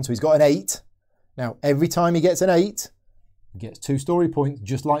this one. So he's got an 8. Now, every time he gets an 8, he gets 2 story points,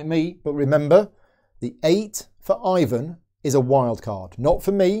 just like me. But remember, the 8 for Ivan is a wild card. Not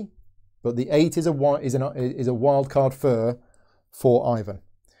for me, but the 8 is a wild card fur for Ivan.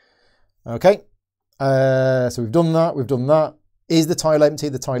 Okay, so we've done that, we've done that. Is the tile empty?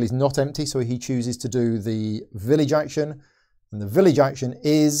 The tile is not empty, so he chooses to do the village action. And the village action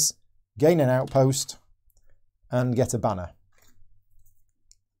is gain an outpost and get a banner.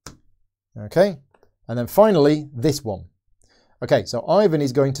 Okay, and then finally, this one. Okay, so Ivan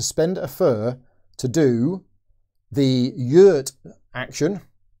is going to spend a fur to do the yurt action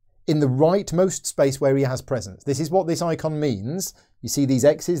in the rightmost space where he has presence. This is what this icon means. You see these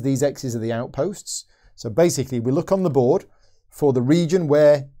X's are the outposts. So basically, we look on the board for the region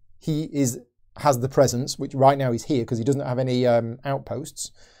where he has the presence, which right now is here because he doesn't have any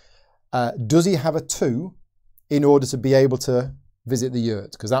outposts. Does he have a 2 in order to be able to visit the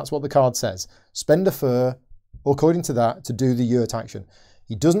yurt? Because that's what the card says. Spend a fur, according to that, to do the yurt action.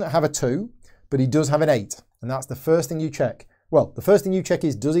 He doesn't have a 2, but he does have an 8, and that's the first thing you check. Well, the first thing you check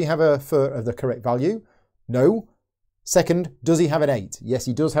is, does he have a fur of the correct value? No. Second, does he have an 8? Yes,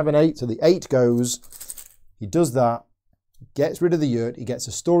 he does have an 8, so the 8 goes, he does that, gets rid of the yurt, he gets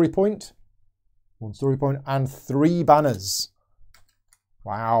a story point, 1 story point, and 3 banners.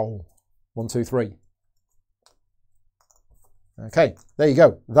 Wow. 1, 2, 3. Okay, there you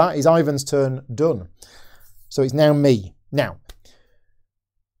go. That is Ivan's turn done. So it's now me. Now,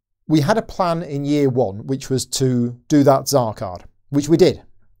 we had a plan in year 1, which was to do that Tsar card, which we did.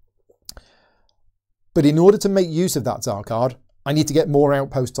 But in order to make use of that Tsar card, I need to get more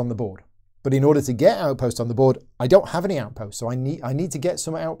outposts on the board. But in order to get outposts on the board, I don't have any outposts. So I need to get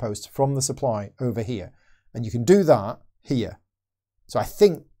some outposts from the supply over here. And you can do that here. So I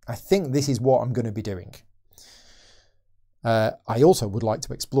think this is what I'm going to be doing. I also would like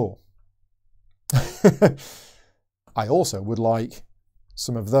to explore. I also would like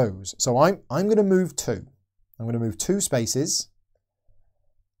some of those. So I'm going to move 2. I'm going to move 2 spaces.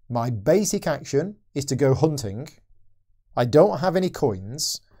 My basic action is to go hunting. I don't have any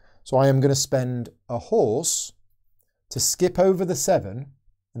coins, so I am going to spend a horse to skip over the 7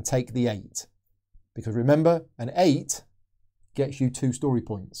 and take the 8. Because remember, an 8 gets you 2 story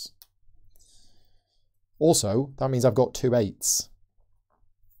points. Also, that means I've got 2 8s.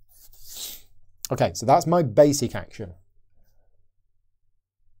 Okay, so that's my basic action.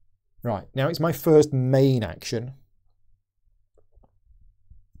 Right, now it's my first main action.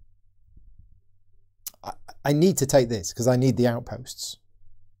 I need to take this because I need the outposts.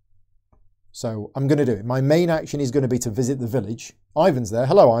 So I'm going to do it. My main action is going to be to visit the village. Ivan's there.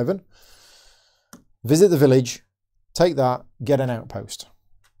 Hello, Ivan. Visit the village, take that, get an outpost.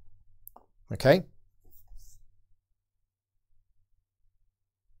 Okay.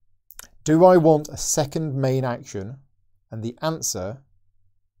 Do I want a second main action? And the answer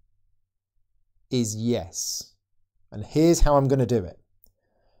is yes. And here's how I'm going to do it.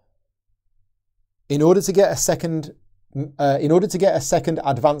 In order to get a second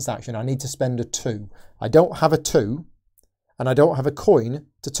advanced action, I need to spend a 2. I don't have a 2, and I don't have a coin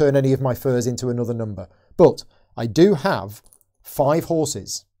to turn any of my furs into another number. But I do have 5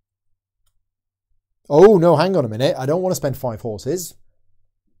 horses. Oh no, hang on a minute. I don't want to spend 5 horses.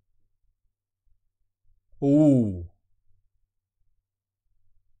 Ooh.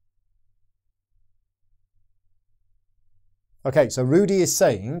 Okay, so Rudy is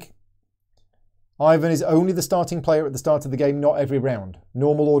saying Ivan is only the starting player at the start of the game, not every round.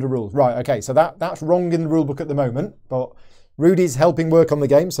 Normal order rules. Right, okay, so that's wrong in the rulebook at the moment, but Rudy's helping work on the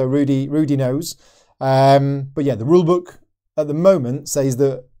game, so Rudy knows. But yeah, the rulebook at the moment says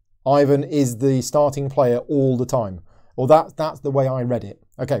that Ivan is the starting player all the time. Or that's the way I read it.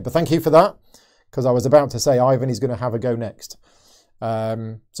 Okay, but thank you for that, because I was about to say Ivan is going to have a go next.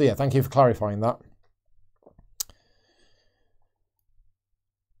 So yeah, thank you for clarifying that.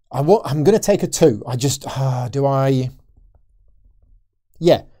 I'm going to take a 2. I just, do I?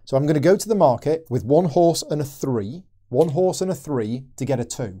 Yeah, so I'm going to go to the market with 1 horse and a 3. 1 horse and a 3 to get a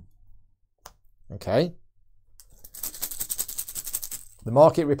 2. Okay. The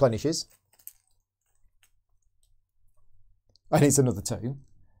market replenishes. And it's another 2.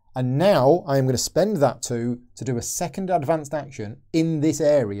 And now I am going to spend that 2 to do a second advanced action in this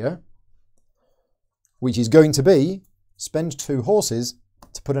area, which is going to be spend 2 horses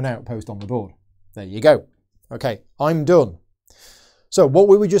to put an outpost on the board. There you go. Okay, I'm done. So what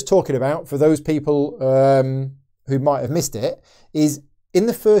we were just talking about, for those people who might have missed it, is in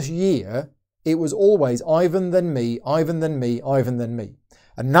the first year, it was always Ivan, then me, Ivan, then me, Ivan, then me.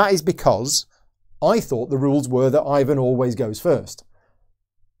 And that is because I thought the rules were that Ivan always goes first.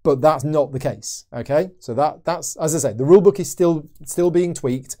 But that's not the case, okay? So that's, as I say, the rulebook is still being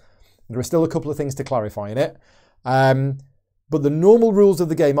tweaked. There are still a couple of things to clarify in it. But the normal rules of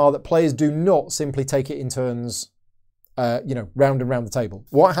the game are that players do not simply take it in turns, round and round the table.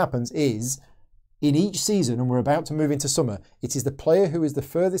 What happens is, in each season, and we're about to move into summer, it is the player who is the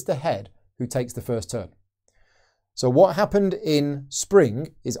furthest ahead who takes the first turn. So what happened in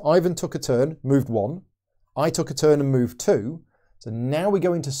spring is Ivan took a turn, moved 1. I took a turn and moved 2. So now we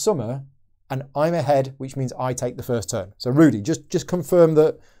go into summer, and I'm ahead, which means I take the first turn. So Rudy, just confirm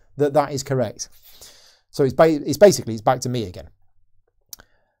that is correct. So it's basically back to me again.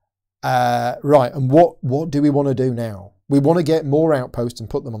 Right, and what do we want to do now? We want to get more outposts and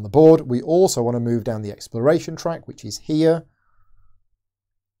put them on the board. We also want to move down the exploration track, which is here.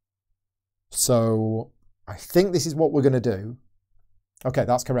 So I think this is what we're going to do. Okay,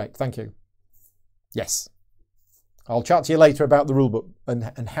 that's correct. Thank you. Yes. I'll chat to you later about the rulebook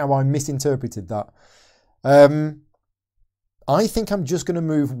and how I misinterpreted that. I think I'm just going to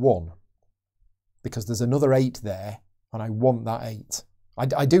move 1. because there's another 8 there and I want that 8.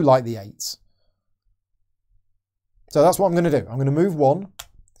 I do like the 8s. So that's what I'm going to do. I'm going to move 1.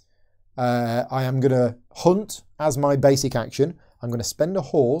 I am going to hunt as my basic action. I'm going to spend a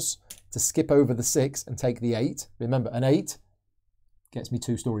horse to skip over the 6 and take the 8. Remember, an 8 gets me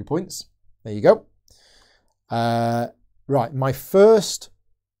 2 story points. There you go. Right, my first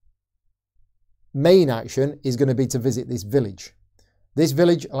main action is going to be to visit this village. This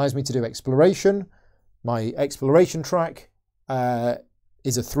village allows me to do exploration. My exploration track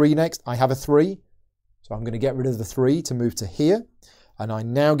is a 3 next. I have a 3, so I'm going to get rid of the 3 to move to here. And I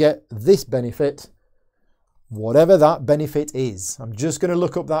now get this benefit, whatever that benefit is. I'm just going to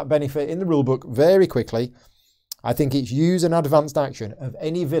look up that benefit in the rulebook very quickly. I think it's use an advanced action of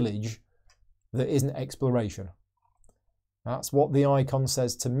any village that isn't exploration. That's what the icon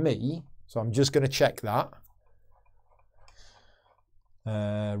says to me. So I'm just going to check that.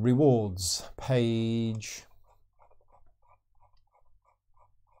 Rewards page.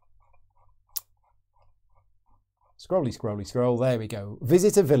 Scrolly, scrolly, scroll. There we go.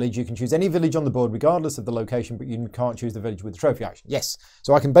 Visit a village. You can choose any village on the board regardless of the location, but you can't choose the village with the trophy action. Yes.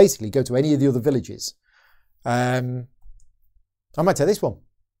 So I can basically go to any of the other villages. I might take this one.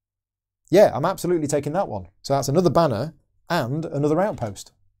 Yeah, I'm absolutely taking that one. So that's another banner and another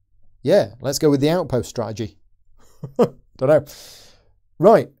outpost. Yeah, let's go with the outpost strategy. Don't know.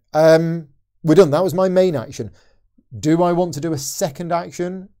 Right, we're done. That was my main action. Do I want to do a second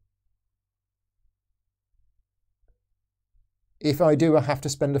action? If I do, I have to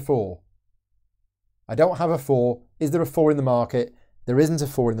spend a 4. I don't have a 4. Is there a 4 in the market? There isn't a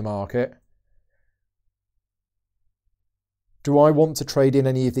 4 in the market. Do I want to trade in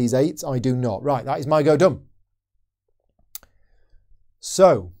any of these 8s? I do not. Right, that is my go done.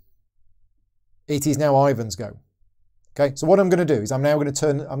 So, it is now Ivan's go. Okay, so what I'm going to do is I'm going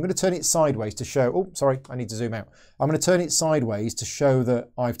to turn it sideways to show, oh, sorry, I need to zoom out. I'm going to turn it sideways to show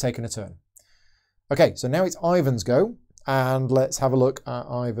that I've taken a turn. Okay, so now it's Ivan's go, and let's have a look at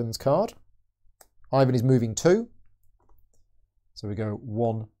Ivan's card. Ivan is moving 2. So we go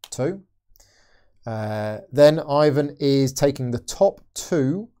 1, 2. Then Ivan is taking the top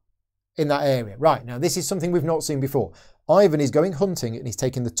 2 in that area. Right, now this is something we've not seen before. Ivan is going hunting and he's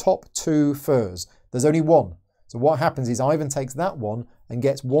taking the top 2 furs. There's only 1. So what happens is Ivan takes that one and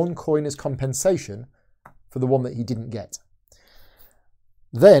gets 1 coin as compensation for the one that he didn't get.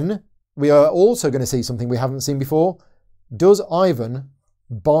 Then we are also going to see something we haven't seen before. Does Ivan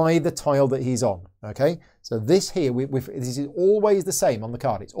buy the tile that he's on? Okay, so this here, this is always the same on the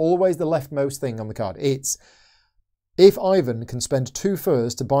card. It's always the leftmost thing on the card. It's if Ivan can spend 2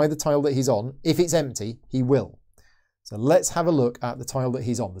 furs to buy the tile that he's on, if it's empty, he will. So let's have a look at the tile that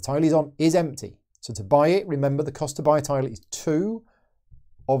he's on. The tile he's on is empty. So to buy it, remember the cost to buy a tile is 2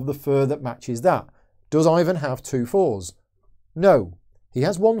 of the fur that matches that. Does Ivan have 2 4s? No, he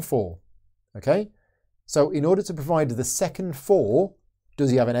has 1 4. Okay, so in order to provide the second 4,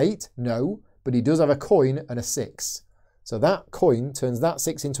 does he have an 8? No, but he does have a coin and a 6. So that coin turns that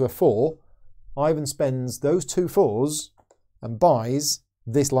 6 into a 4. Ivan spends those 2 4s and buys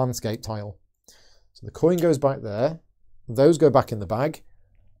this landscape tile. So the coin goes back there. Those go back in the bag.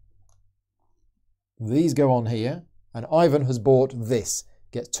 These go on here. And Ivan has bought this.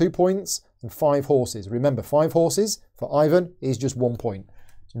 Gets 2 points and 5 horses. Remember, 5 horses for Ivan is just 1 point.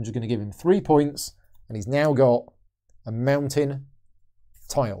 So I'm just going to give him 3 points. And he's now got a mountain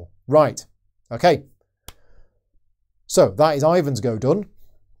tile. Right. Okay. So that is Ivan's go done.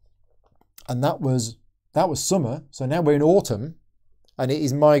 And that was summer. So now we're in autumn. And it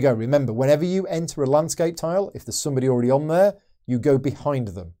is my go. Remember, whenever you enter a landscape tile, if there's somebody already on there, you go behind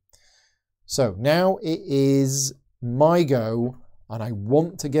them. So now it is my go, and I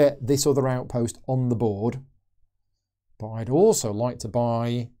want to get this other outpost on the board. But I'd also like to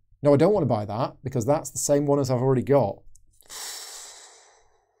buy... No, I don't want to buy that, because that's the same one as I've already got.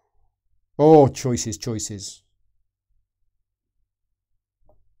 Oh, choices, choices.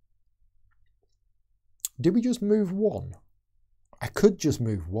 Did we just move 1? I could just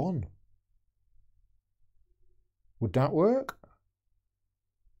move 1. Would that work?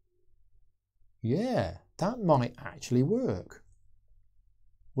 Yeah, that might actually work.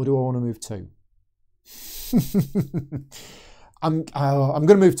 Or do I want to move 2? I'm going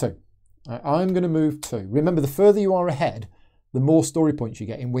to move 2. I'm going to move 2. Remember, the further you are ahead, the more story points you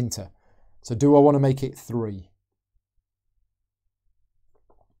get in winter. So do I want to make it 3?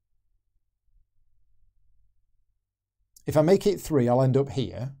 If I make it 3, I'll end up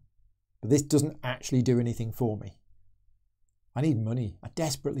here. But this doesn't actually do anything for me. I need money. I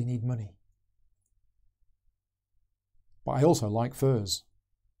desperately need money. But I also like furs.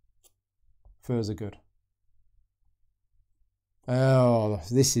 Furs are good. Oh,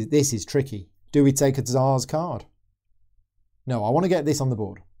 this is tricky. Do we take a Tsar's card? No, I want to get this on the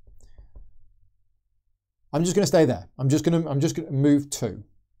board. I'm just going to stay there. I'm just going to move 2.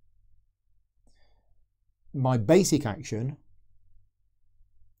 My basic action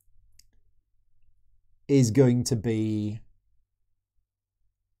is going to be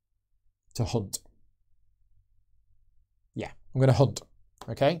to hunt. Yeah, I'm going to hunt.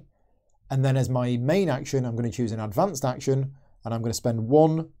 Okay. And then as my main action, I'm going to choose an advanced action, and I'm going to spend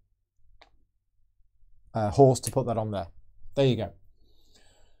 1 horse to put that on there. There you go.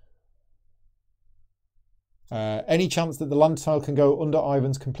 Any chance that the land tile can go under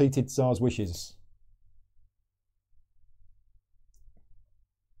Ivan's completed Tsar's wishes?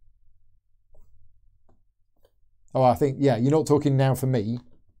 Oh, I think, yeah, you're not talking now for me.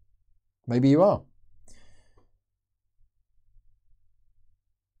 Maybe you are.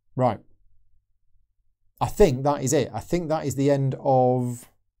 Right. I think that is it. I think that is the end of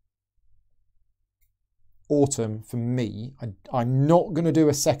autumn for me. I'm not going to do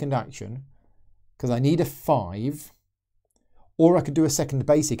a second action because I need a 5, or I could do a second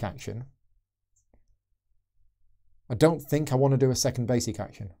basic action. I don't think I want to do a second basic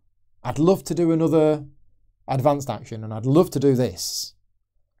action. I'd love to do another advanced action, and I'd love to do this,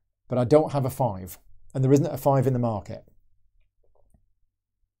 but I don't have a 5, and there isn't a 5 in the market.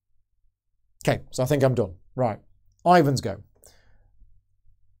 Okay, so I think I'm done. Right, Ivan's go.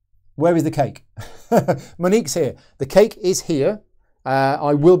 Where is the cake? Monique's here. The cake is here.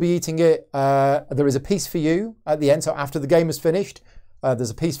 I will be eating it. There is a piece for you at the end, so after the game is finished, there's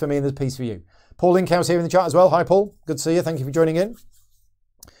a piece for me and there's a piece for you. Paul Linkhouse here in the chat as well. Hi, Paul. Good to see you. Thank you for joining in.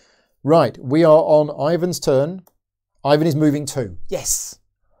 Right, we are on Ivan's turn. Ivan is moving 2. Yes!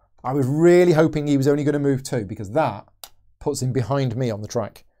 I was really hoping he was only going to move 2 because that puts him behind me on the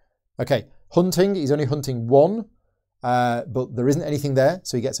track. Okay, hunting. He's only hunting 1, but there isn't anything there,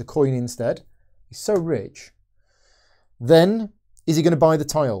 so he gets a coin instead. He's so rich. Then, is he going to buy the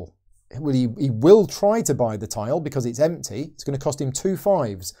tile? Well, he will try to buy the tile because it's empty. It's going to cost him 2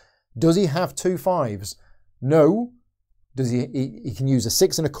 5s. Does he have 2 5s? No. Does he can use a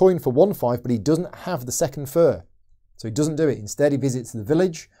 6 and a coin for 1 5, but he doesn't have the second fur. So he doesn't do it. Instead, he visits the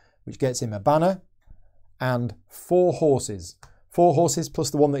village, which gets him a banner and 4 horses. 4 horses plus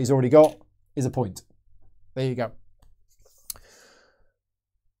the one that he's already got is a point. There you go.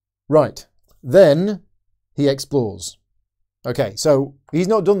 Right. Then he explores. Okay, so he's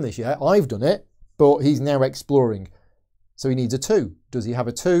not done this yet. I've done it, but he's now exploring. So he needs a 2. Does he have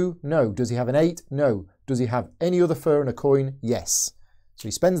a 2? No. Does he have an 8? No. Does he have any other fur and a coin? Yes. So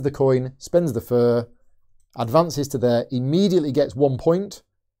he spends the coin, spends the fur, advances to there, immediately gets 1 point,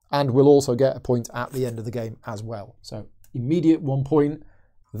 and will also get a point at the end of the game as well. So immediate 1 point.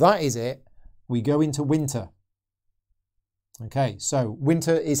 That is it. We go into winter. Okay, so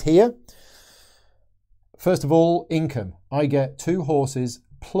winter is here. First of all, income. I get 2 horses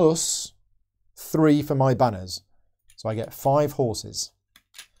plus 3 for my banners. So I get 5 horses.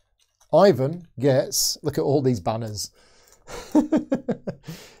 Ivan gets, look at all these banners.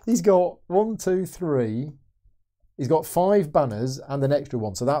 He's got 1, 2, 3. He's got 5 banners and an extra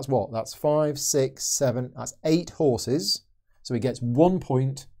one. So that's what? That's 5, 6, 7. That's 8 horses. So he gets 1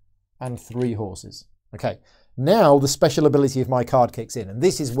 point and 3 horses. Okay. Now the special ability of my card kicks in. And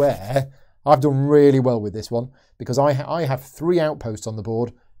this is where I've done really well with this one because I have 3 outposts on the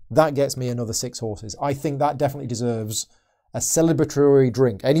board. That gets me another 6 horses. I think that definitely deserves a celebratory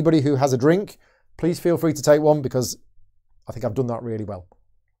drink. Anybody who has a drink, please feel free to take one because I think I've done that really well.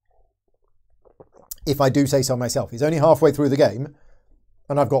 If I do say so myself. He's only halfway through the game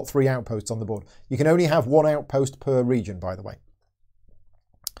and I've got 3 outposts on the board. You can only have 1 outpost per region, by the way.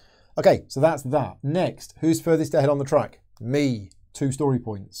 Okay, so that's that. Next, who's furthest ahead on the track? Me. 2 story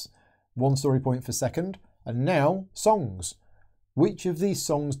points. 1 story point for second. And now, songs. Which of these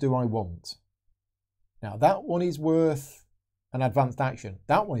songs do I want? Now, that one is worth an advanced action.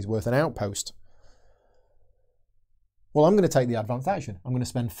 That one is worth an outpost. Well, I'm going to take the advanced action. I'm going to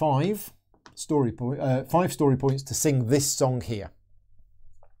spend 5 story points to sing this song here.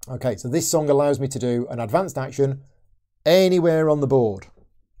 Okay, so this song allows me to do an advanced action anywhere on the board.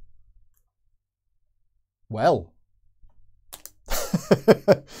 Well,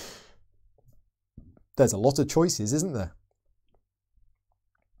 there's a lot of choices, isn't there?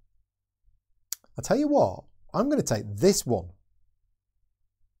 I'll tell you what, I'm going to take this one.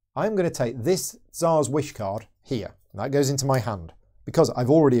 I'm going to take this Tsar's Wish card here. That goes into my hand because I've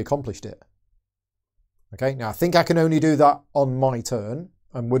already accomplished it. Okay, now I think I can only do that on my turn,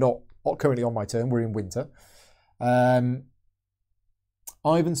 and we're not currently on my turn, we're in winter.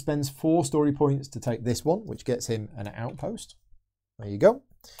 Ivan spends 4 story points to take this one, which gets him an outpost. There you go.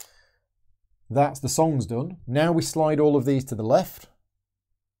 That's the songs done. Now we slide all of these to the left.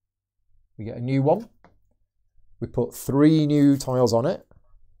 We get a new one. We put 3 new tiles on it.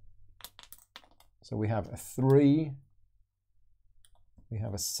 So we have a 3, we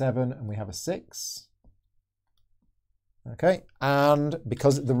have a 7, and we have a 6. Okay, and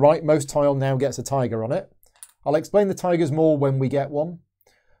because the rightmost tile now gets a tiger on it, I'll explain the tigers more when we get one.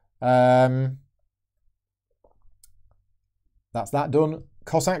 That's that done.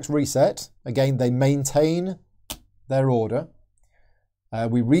 Cossacks reset. Again, they maintain their order.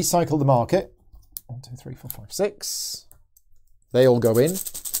 We recycle the market. 1, 2, 3, 4, 5, 6. They all go in.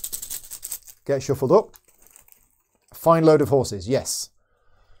 Get shuffled up. Fine load of horses, yes.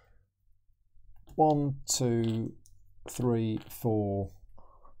 1, 2, 3, 4,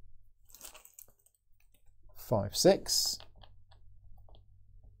 5, 6.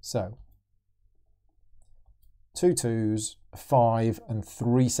 So 2 2s, 5 and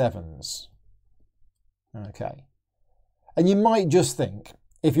 3 7s. Okay. And you might just think,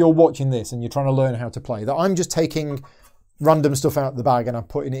 if you're watching this and you're trying to learn how to play, that I'm just taking random stuff out of the bag and I'm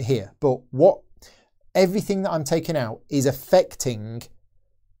putting it here. But everything that I'm taking out is affecting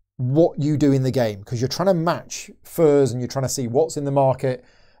what you do in the game, because you're trying to match furs and you're trying to see what's in the market,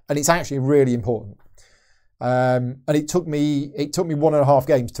 and it's actually really important. And it took me 1.5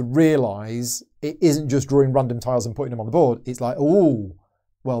 games to realise it isn't just drawing random tiles and putting them on the board. It's like, oh,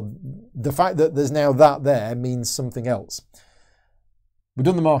 well, the fact that there's now that there means something else. We've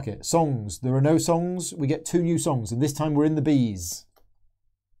done the market. Songs. There are no songs. We get 2 new songs, and this time we're in the bees.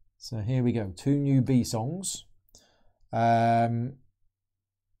 So here we go. 2 new bee songs. Yurts.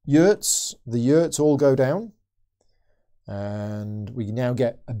 The yurts all go down. And we now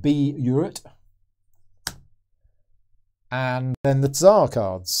get a bee yurt. And then the Tsar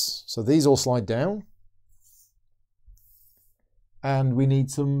cards. So these all slide down. And we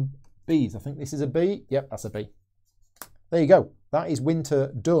need some bees. I think this is a bee. Yep, that's a bee. There you go. That is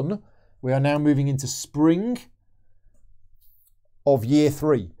winter done. We are now moving into spring of year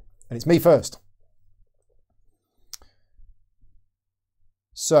 3. And it's me first.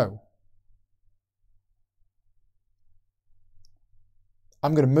 So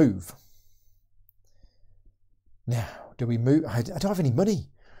I'm going to move. Now, do we move? I don't have any money.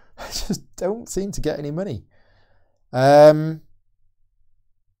 I just don't seem to get any money.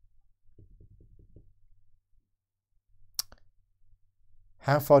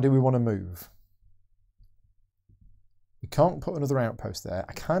 How far do we want to move? We can't put another outpost there.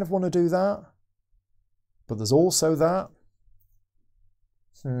 I kind of want to do that. But there's also that.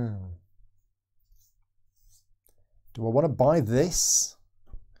 Do I want to buy this?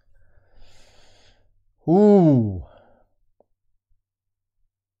 Ooh.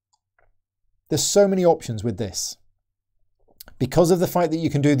 There's so many options with this. Because of the fact that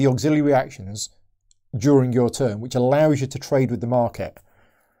you can do the auxiliary actions during your turn, which allows you to trade with the market,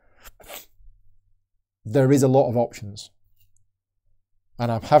 there is a lot of options.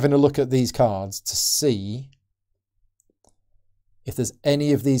 And I'm having a look at these cards to see if there's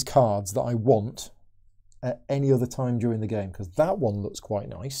any of these cards that I want at any other time during the game, because that one looks quite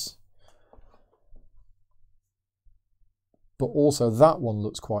nice. But also that one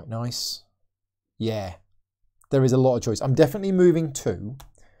looks quite nice. Yeah, there is a lot of choice. I'm definitely moving 2.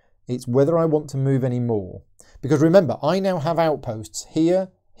 It's whether I want to move any more. Because remember, I now have outposts here,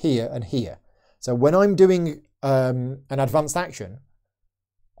 here, and here. So when I'm doing an advanced action,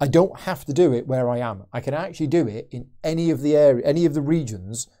 I don't have to do it where I am. I can actually do it in any of the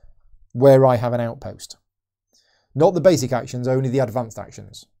regions where I have an outpost. Not the basic actions, only the advanced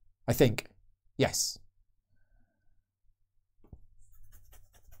actions. I think. Yes.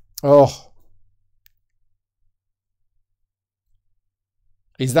 Oh.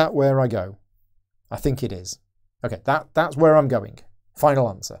 Is that where I go? I think it is. Okay, that's where I'm going. Final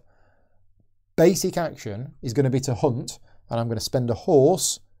answer. Basic action is going to be to hunt, and I'm going to spend a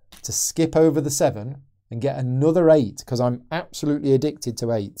horse to skip over the 7 and get another 8, because I'm absolutely addicted to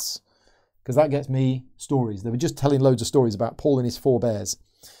 8s. Because that gets me stories. They were just telling loads of stories about Paul and his 4 bears.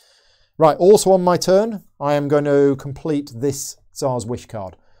 Right, also on my turn, I am going to complete this Tsar's Wish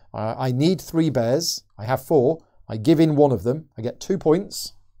card. I need 3 bears. I have 4. I give in 1 of them. I get 2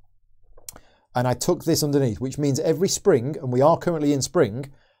 points. And I took this underneath, which means every spring, and we are currently in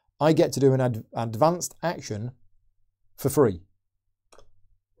spring, I get to do an advanced action for free.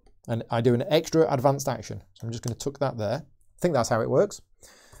 And I do an extra advanced action. So I'm just going to tuck that there. I think that's how it works.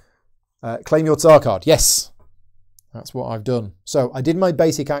 Claim your Tsar card. Yes, that's what I've done. So I did my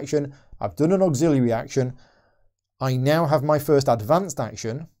basic action. I've done an auxiliary action. I now have my first advanced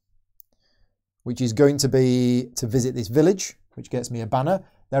action, which is going to be to visit this village, which gets me a banner.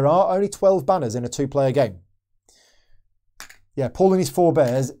 There are only 12 banners in a 2-player game. Yeah, Paul and his 4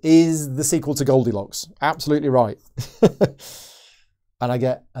 Bears is the sequel to Goldilocks. Absolutely right. And I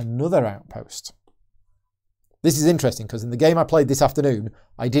get another outpost. This is interesting because in the game I played this afternoon,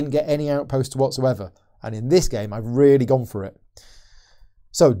 I didn't get any outposts whatsoever. And in this game, I've really gone for it.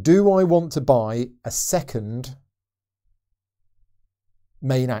 So do I want to buy a second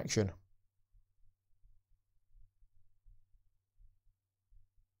main action?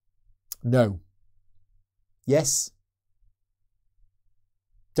 No. Yes.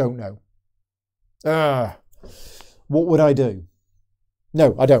 Don't know. What would I do?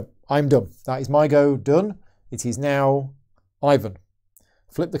 No, I don't. I'm done. That is my go done. It is now Ivan.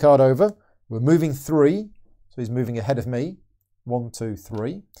 Flip the card over. We're moving 3. So he's moving ahead of me. 1, 2,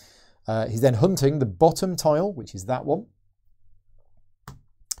 3. He's then hunting the bottom tile, which is that one.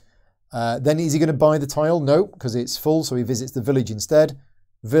 Then is he going to buy the tile? No, because it's full. So he visits the village instead.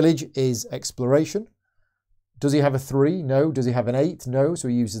 Village is exploration. Does he have a 3? No. Does he have an 8? No. So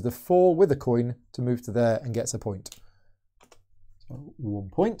he uses the 4 with a coin to move to there and gets a point. So 1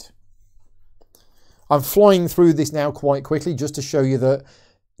 point. I'm flying through this now quite quickly just to show you that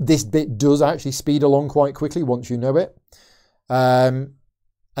this bit does actually speed along quite quickly once you know it. And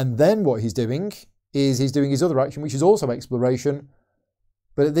then what he's doing is he's doing his other action, which is also exploration.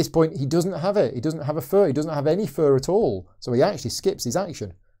 But at this point, he doesn't have it. He doesn't have a fur. He doesn't have any fur at all. So he actually skips his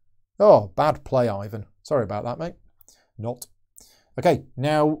action. Oh, bad play, Ivan. Sorry about that, mate. Not. Okay,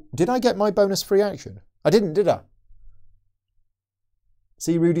 now, did I get my bonus free action? I didn't, did I?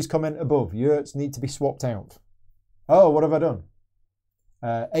 See Rudy's comment above. Yurts need to be swapped out. Oh, what have I done?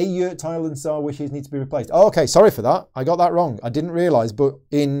 A yurt tile and star wishes need to be replaced. Oh, okay, sorry for that. I got that wrong. I didn't realise, but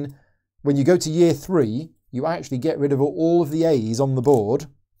when you go to year 3, you actually get rid of all of the A's on the board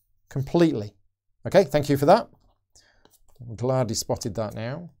completely. Okay, thank you for that. I'm glad he spotted that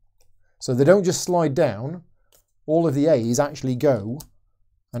now. So they don't just slide down. All of the A's actually go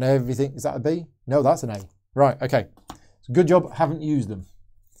and everything. Is that a B? No, that's an A. Right, okay. Good job, haven't used them.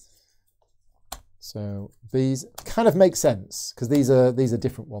 So these kind of make sense because these are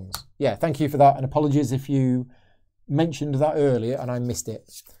different ones. Yeah, thank you for that, and apologies if you mentioned that earlier and I missed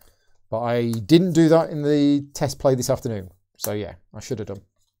it. But I didn't do that in the test play this afternoon. So yeah, I should have done.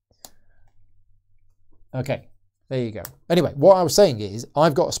 Okay, there you go. Anyway, what I was saying is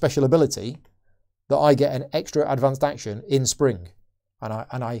I've got a special ability that I get an extra advanced action in spring, and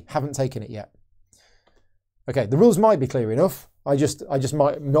I haven't taken it yet. Okay, the rules might be clear enough. I just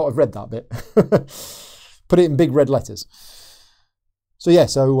might not have read that bit. Put it in big red letters. So yeah,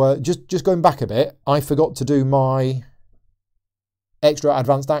 so just going back a bit, I forgot to do my extra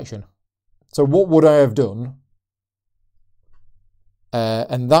advanced action. So what would I have done?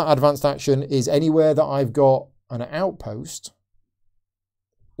 And that advanced action is anywhere that I've got an outpost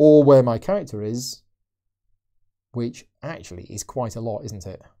or where my character is, which actually is quite a lot, isn't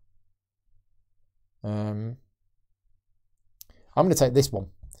it? I'm going to take this one.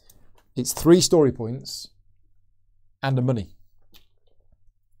 It's 3 story points and a money.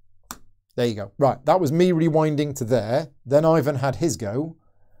 There you go. Right, that was me rewinding to there. Then Ivan had his go.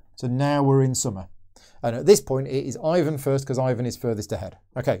 So now we're in summer. And at this point, it is Ivan first because Ivan is furthest ahead.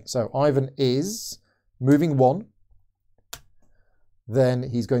 Okay, so Ivan is moving 1. Then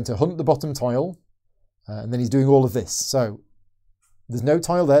he's going to hunt the bottom tile. And then he's doing all of this. So there's no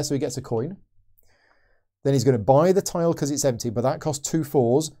tile there, so he gets a coin. Then he's going to buy the tile because it's empty, but that costs 2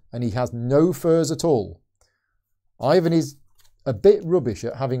 4s, and he has no furs at all. Ivan is a bit rubbish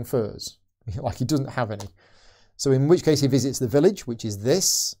at having furs, like he doesn't have any. So in which case he visits the village, which is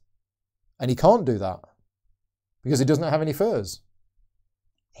this, and he can't do that because he doesn't have any furs.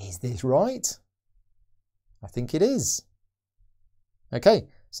 Is this right? I think it is. Okay,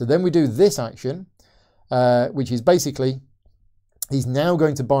 so then we do this action, which is basically he's now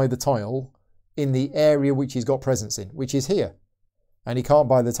going to buy the tile in the area which he's got presence in, which is here. And he can't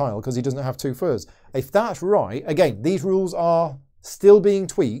buy the tile because he doesn't have 2 furs. If that's right, again, these rules are still being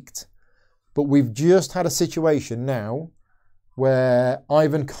tweaked, but we've just had a situation now where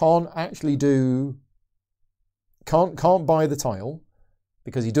Ivan can't actually can't buy the tile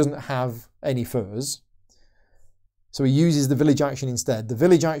because he doesn't have any furs. So he uses the village action instead. The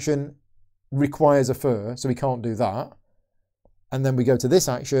village action requires a fur, so he can't do that. And then we go to this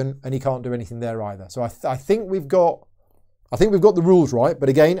action, and he can't do anything there either. So I think we've got the rules right. But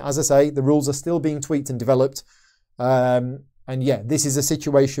again, as I say, the rules are still being tweaked and developed. And yeah, this is a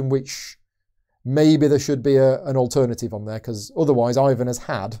situation which maybe there should be an alternative on there, because otherwise Ivan has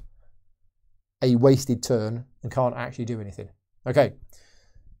had a wasted turn and can't actually do anything. Okay.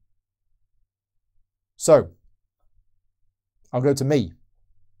 So, I'll go to me.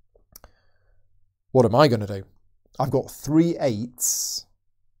 What am I going to do? I've got 3 8s.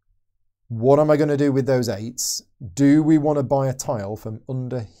 What am I going to do with those 8s? Do we want to buy a tile from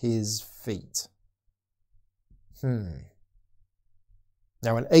under his feet? Now,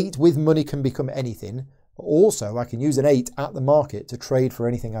 an 8 with money can become anything. But also, I can use an 8 at the market to trade for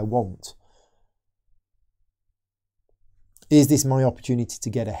anything I want. Is this my opportunity to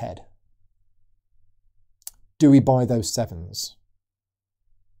get ahead? Do we buy those 7s?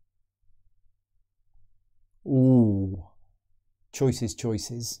 Ooh, choices,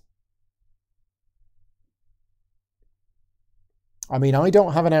 choices. I mean, I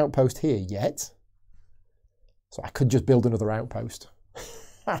don't have an outpost here yet, so I could just build another outpost.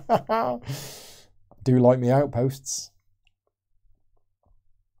 Do like me outposts.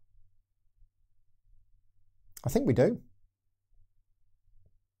 I think we do.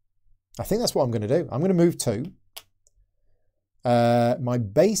 I think that's what I'm going to do. I'm going to move 2. My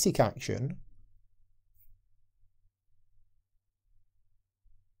basic action...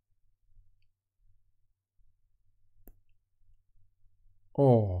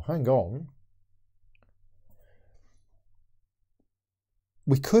 Oh, hang on.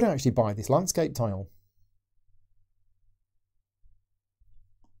 We could actually buy this landscape tile.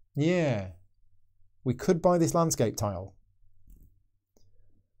 Yeah. We could buy this landscape tile.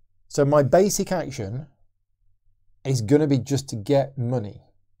 So my basic action is going to be just to get money.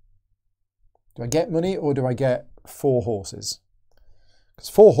 Do I get money or do I get 4 horses? Because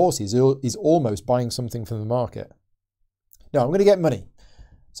 4 horses is almost buying something from the market. No, I'm going to get money.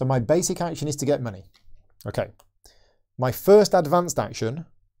 So my basic action is to get money. Okay. My first advanced action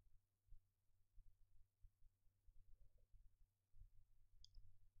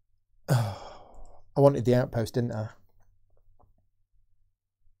I wanted the outpost, didn't I?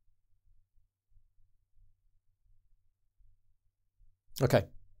 Okay.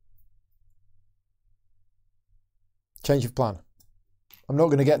 Change of plan. I'm not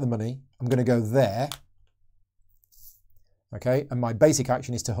going to get the money. I'm going to go there. Okay, and my basic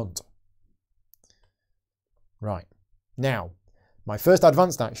action is to hunt. Right. Now, my first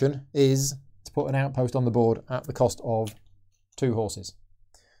advanced action is to put an outpost on the board at the cost of 2 horses.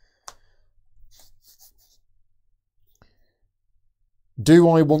 Do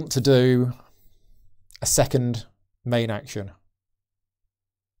I want to do a second main action?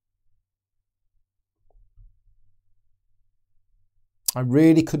 I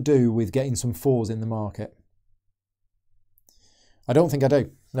really could do with getting some 4s in the market. I don't think I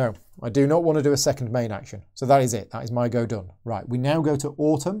do. No, I do not want to do a second main action. So that is it. That is my go done. Right, we now go to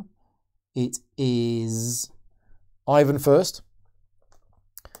autumn. It is Ivan first.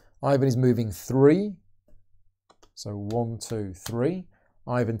 Ivan is moving 3. So 1, 2, 3.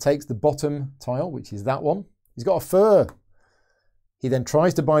 Ivan takes the bottom tile, which is that one. He's got a fur. He then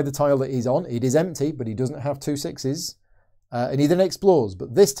tries to buy the tile that he's on. It is empty, but he doesn't have 2 6s. And he then explores.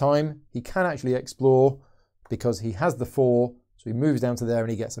 But this time, he can actually explore because he has the 4. So he moves down to there and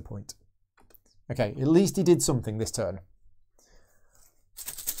he gets a point. Okay, at least he did something this turn.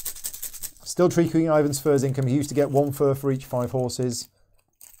 Still tweaking Ivan's fur's income. He used to get 1 fur for each 5 horses.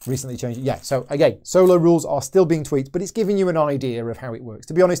 Recently changed. Yeah, so again, solo rules are still being tweaked, but it's giving you an idea of how it works.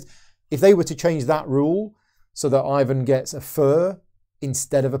 To be honest, if they were to change that rule so that Ivan gets a fur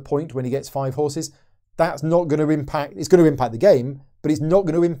instead of a point when he gets 5 horses, that's not going to impact, it's going to impact the game, but it's not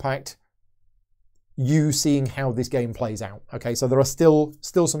going to impact you seeing how this game plays out. Okay, so there are still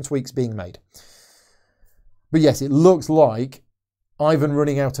some tweaks being made. But yes, it looks like Ivan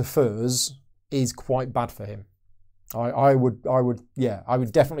running out of furs is quite bad for him. I would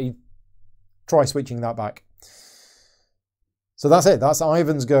definitely try switching that back. So that's it. That's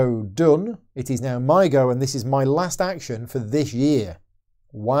Ivan's go done. It is now my go, and this is my last action for this year.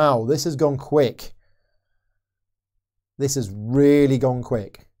 Wow, this has gone quick. This has really gone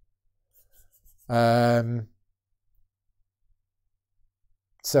quick.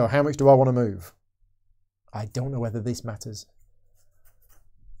 So how much do I want to move? I don't know whether this matters.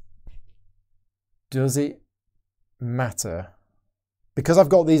 Does it matter? Because I've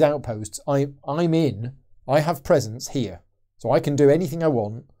got these outposts, I have presence here. So I can do anything I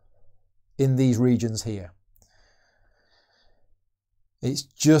want in these regions here. It's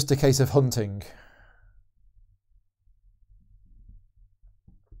just a case of hunting.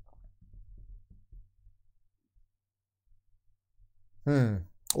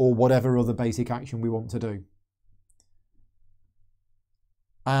 Or whatever other basic action we want to do.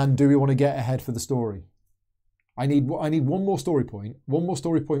 And do we want to get ahead for the story? I need one more story point. One more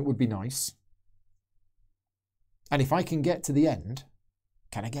story point would be nice. And if I can get to the end,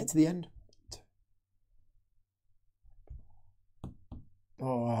 can I get to the end?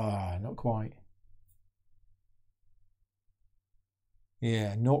 Oh, not quite.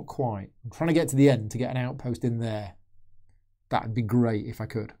 Yeah, not quite. I'm trying to get to the end to get an outpost in there. That'd be great if I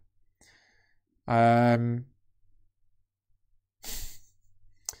could.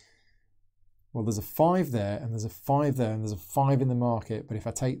 Well, there's a 5 there, and there's a 5 there, and there's a 5 in the market. But if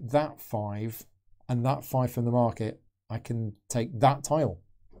I take that 5 and that 5 from the market, I can take that tile.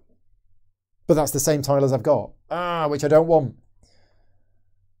 But that's the same tile as I've got. Which I don't want.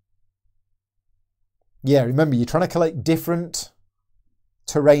 Yeah, remember, you're trying to collect different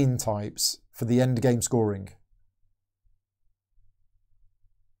terrain types for the end game scoring.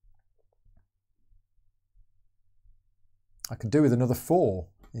 I could do with another 4.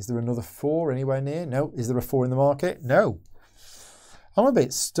 Is there another 4 anywhere near? No. Is there a 4 in the market? No. I'm a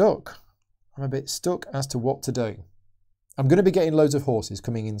bit stuck. I'm a bit stuck as to what to do. I'm going to be getting loads of horses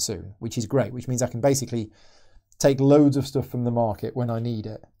coming in soon, which is great, which means I can basically take loads of stuff from the market when I need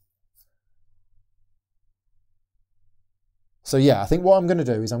it. So yeah, I think what I'm going to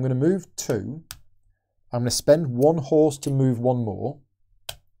do is I'm going to move 2. I'm going to spend 1 horse to move 1 more.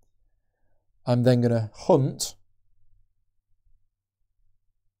 I'm then going to hunt.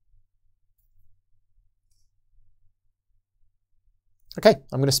 Okay,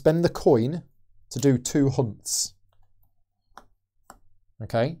 I'm going to spend the coin to do 2 hunts.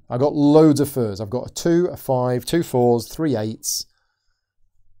 Okay, I've got loads of furs. I've got a 2, a 5, 2 4s, 3 8s.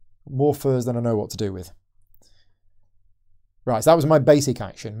 More furs than I know what to do with. Right, so that was my basic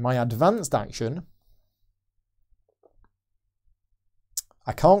action. My advanced action,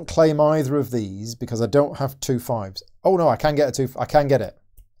 I can't claim either of these because I don't have 2 5s. Oh no, I can get a 2, I can get it.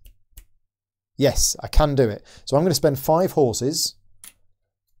 Yes, I can do it. So I'm going to spend 5 horses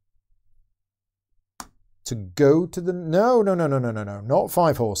to go to the... No, not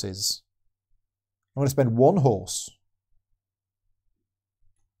 5 horses. I'm going to spend 1 horse.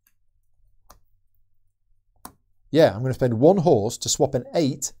 Yeah, I'm going to spend 1 horse to swap an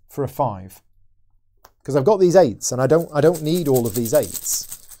 8 for a 5. Because I've got these 8s and I don't need all of these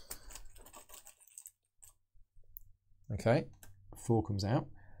 8s. Okay, 4 comes out.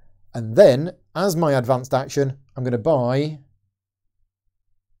 And then, as my advanced action, I'm going to buy...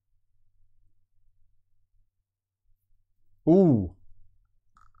 Ooh.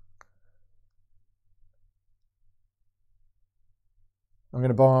 I'm going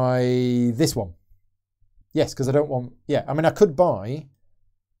to buy this one. Yes, because I don't want... Yeah, I mean, I could buy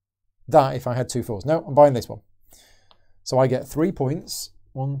that if I had 2 4s. No, I'm buying this one. So I get 3 points.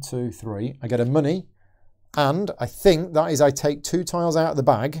 1, 2, 3. I get a money. And I think that is I take 2 tiles out of the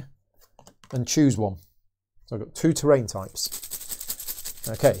bag and choose one. So I've got 2 terrain types.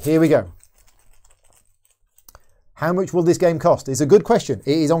 Okay, here we go. How much will this game cost? It's a good question.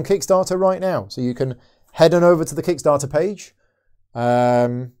 It is on Kickstarter right now. So you can head on over to the Kickstarter page.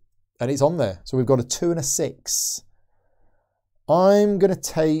 And it's on there. So we've got a 2 and a 6. I'm going to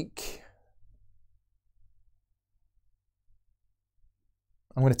take...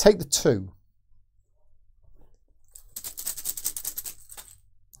 I'm going to take the 2.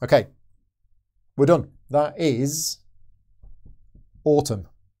 Okay. We're done. That is autumn.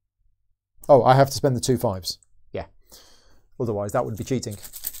 Oh, I have to spend the 2 5s. Yeah. Otherwise, that would be cheating.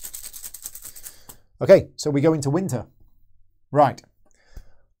 Okay, so we go into winter. Right.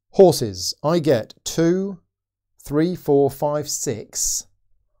 Horses. I get 2, 3, 4, 5, 6,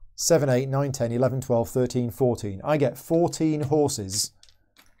 7, 8, 9, 10, 11, 12, 13, 14. I get 14 horses.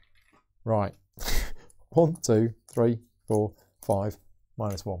 Right. 1, 2, 3, 4, 5,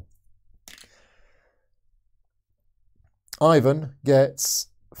 minus 1. Ivan gets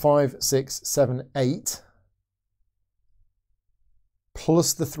 5, 6, 7, 8.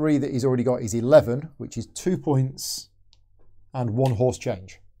 Plus the 3 that he's already got is 11, which is 2 points and 1 horse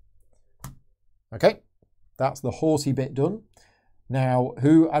change. Okay, that's the horsey bit done. Now,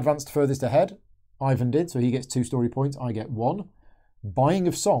 who advanced furthest ahead? Ivan did, so he gets 2 story points. I get 1. Buying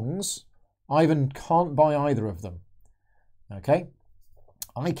of songs, Ivan can't buy either of them. Okay,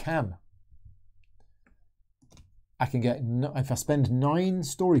 I can. I can get, if I spend 9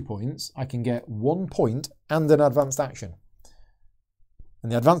 story points, I can get 1 point and an advanced action.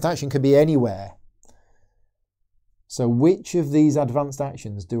 And the advanced action can be anywhere. So which of these advanced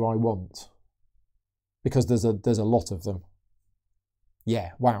actions do I want? Because there's a lot of them.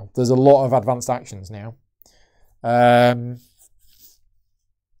 Yeah, wow, there's a lot of advanced actions now. I'm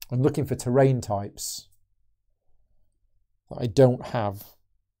looking for terrain types that I don't have.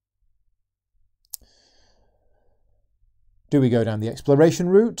 Do we go down the exploration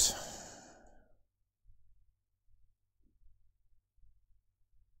route?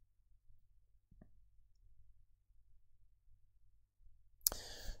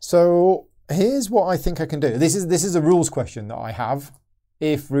 So here's what I think I can do. This is a rules question that I have,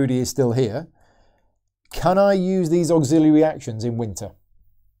 if Rudy is still here. Can I use these auxiliary actions in winter?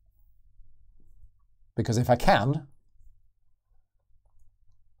 Because if I can,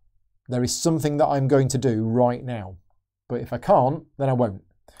 there is something that I'm going to do right now. But if I can't, then I won't.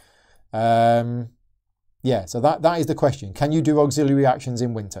 Yeah, so that is the question. Can you do auxiliary actions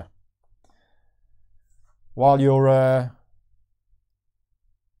in winter? While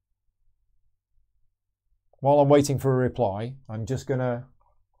I'm waiting for a reply, I'm just going to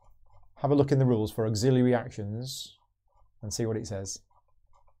have a look in the rules for auxiliary actions and see what it says.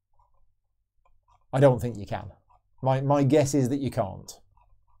 I don't think you can. My guess is that you can't.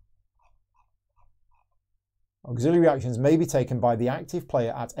 Auxiliary actions may be taken by the active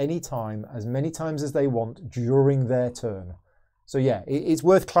player at any time, as many times as they want during their turn. So yeah, it's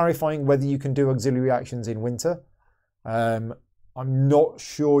worth clarifying whether you can do auxiliary actions in winter. I'm not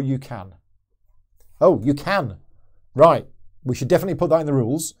sure you can. Oh, you can. Right, we should definitely put that in the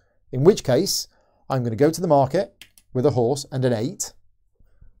rules. In which case, I'm going to go to the market with a horse and an 8.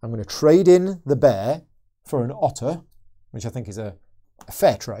 I'm going to trade in the bear for an otter, which I think is a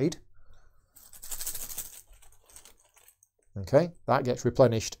fair trade. Okay, that gets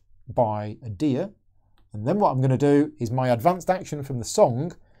replenished by a deer. And then what I'm going to do is my advanced action from the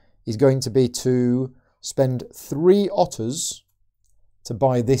song is going to be to spend 3 otters to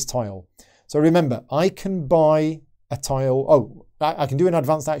buy this tile. So remember, I can buy a tile. Oh, I can do an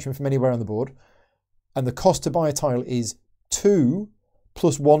advanced action from anywhere on the board. And the cost to buy a tile is 2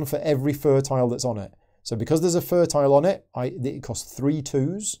 plus 1 for every fur tile that's on it. So because there's a fur tile on it, it costs 3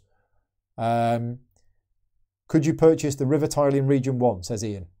 2s. Could you purchase the river tile in region 1, says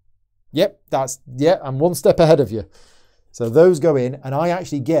Ian. Yep, I'm 1 step ahead of you. So those go in, and I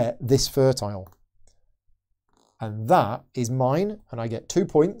actually get this fur tile. And that is mine, and I get 2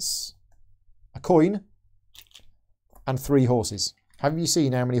 points, a coin, and 3 horses. Have you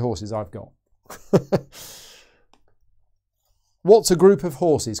seen how many horses I've got? What's a group of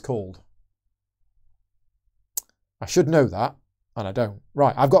horses called? I should know that, and I don't.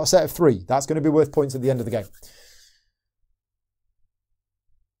 Right, I've got a set of 3. That's going to be worth points at the end of the game.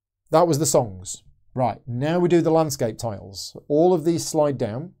 That was the songs. Right, now we do the landscape tiles. All of these slide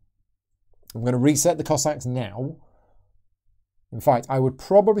down. I'm going to reset the Cossacks now. In fact, I would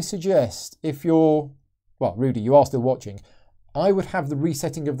probably suggest, if you're... Well, Rudy, you are still watching. I would have the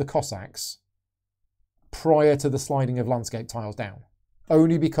resetting of the Cossacks prior to the sliding of landscape tiles down.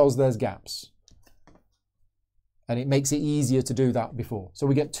 Only because there's gaps. And it makes it easier to do that before. So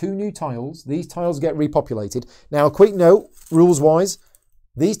we get 2 new tiles. These tiles get repopulated. Now, a quick note, rules-wise,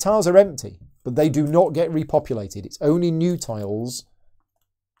 these tiles are empty, but they do not get repopulated. It's only new tiles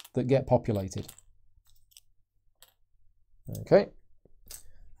that get populated. Okay.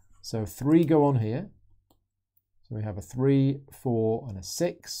 So 3 go on here. So we have a 3, 4, and a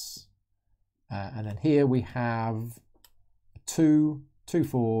 6. And then here we have 2, 2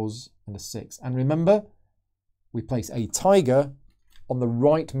 4s, and a 6. And remember, we place a tiger on the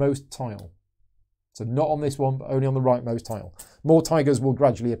rightmost tile. So not on this one, but only on the rightmost tile. More tigers will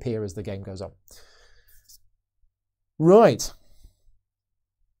gradually appear as the game goes on. Right.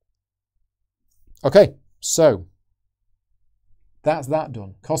 Okay, so that's that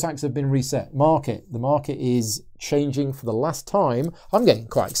done. Cossacks have been reset. Market. The market is changing for the last time. I'm getting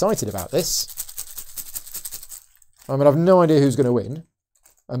quite excited about this. I mean, I've no idea who's going to win.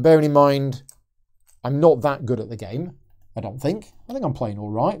 And bearing in mind, I'm not that good at the game, I don't think. I think I'm playing all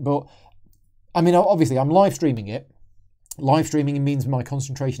right, but I mean, obviously, I'm live streaming it. Live streaming means my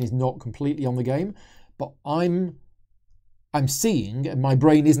concentration is not completely on the game, but I'm seeing, and my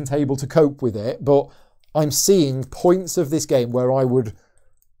brain isn't able to cope with it, but I'm seeing points of this game where I would,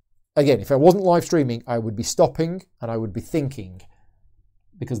 again, if I wasn't live streaming, I would be stopping and I would be thinking,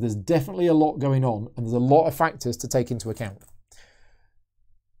 because there's definitely a lot going on and there's a lot of factors to take into account.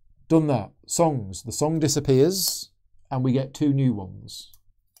 Done that. Songs. The song disappears and we get 2 new ones.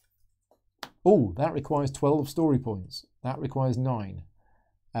 Oh, that requires 12 story points. That requires 9.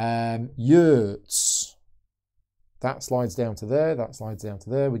 Yurts. That slides down to there. That slides down to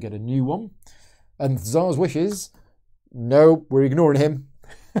there. We get a new one. And Tsar's Wishes. No, we're ignoring him.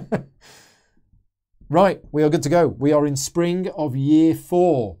 Right, we are good to go. We are in spring of year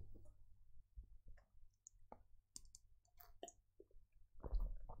 4.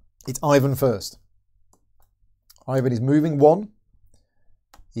 It's Ivan first. Ivan is moving 1.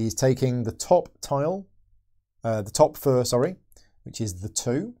 He's taking the top tile, the top fur, sorry, which is the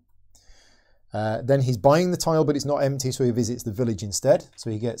 2. Then he's buying the tile, but it's not empty, so he visits the village instead. So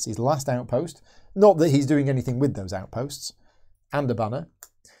he gets his last outpost. Not that he's doing anything with those outposts. And a banner.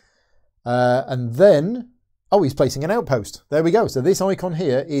 And then, oh, he's placing an outpost. There we go. So this icon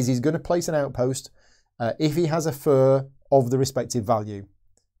here is he's going to place an outpost if he has a fur of the respective value,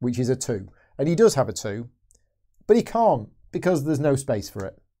 which is a 2. And he does have a 2, but he can't because there's no space for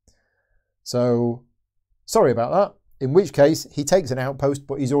it. So, sorry about that. In which case, he takes an outpost,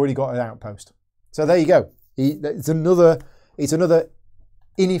 but he's already got an outpost. So there you go. It's another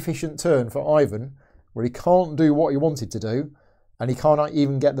inefficient turn for Ivan, where he can't do what he wanted to do, and he can't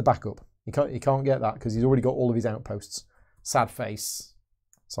even get the backup. He can't get that because he's already got all of his outposts. Sad face.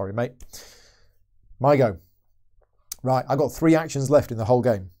 Sorry, mate. My go. Right, I've got 3 actions left in the whole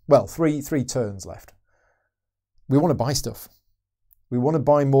game. Well, three turns left. We want to buy stuff. We want to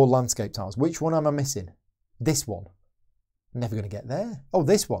buy more landscape tiles. Which one am I missing? This one. Never going to get there. Oh,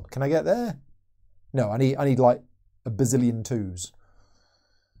 this one. Can I get there? No, I need like a bazillion 2s.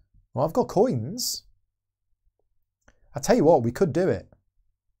 Well, I've got coins. I tell you what, we could do it.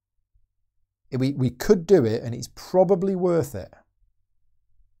 We could do it, and it's probably worth it.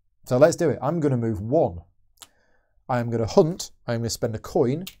 So let's do it. I'm going to move 1. I am going to hunt. I'm going to spend a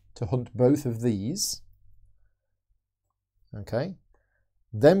coin to hunt both of these. Okay.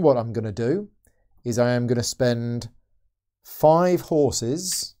 Then what I'm going to do is I am going to spend 5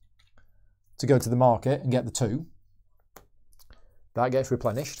 horses to go to the market and get the 2. That gets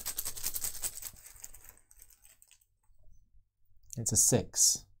replenished. It's a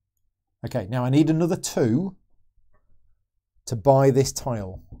 6. Okay, now I need another 2 to buy this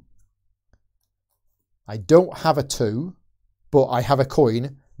tile. I don't have a 2, but I have a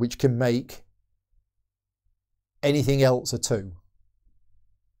coin which can make anything else a 2.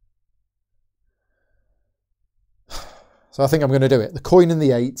 So I think I'm going to do it. The coin and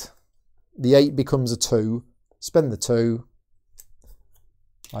the 8. The 8 becomes a 2. Spend the 2.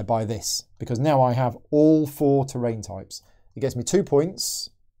 I buy this because now I have all 4 terrain types. It gets me 2 points,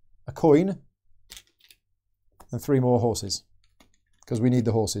 a coin, and 3 more horses because we need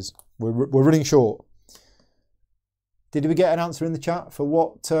the horses. We're running short. Did we get an answer in the chat for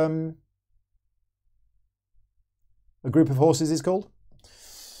what a group of horses is called?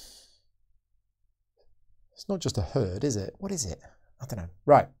 It's not just a herd, is it? What is it? I don't know.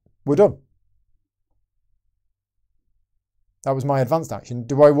 Right, we're done. That was my advanced action.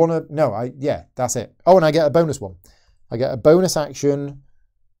 Do I want to? No, yeah, that's it. Oh, and I get a bonus one. I get a bonus action.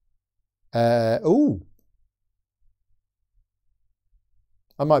 Ooh.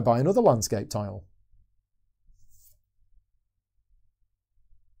 I might buy another landscape tile.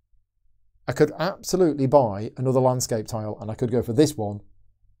 I could absolutely buy another landscape tile, and I could go for this one,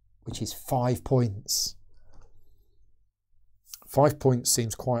 which is 5 points. 5 points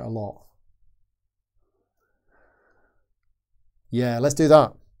seems quite a lot. Yeah, let's do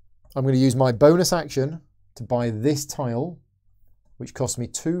that. I'm going to use my bonus action to buy this tile, which costs me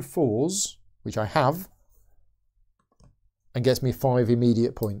 2 4s, which I have, and gets me 5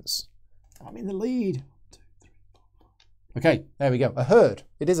 immediate points. I'm in the lead. 1, 2, 3, 4, 5. Okay, there we go. A herd.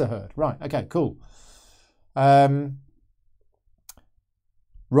 It is a herd. Right, okay, cool.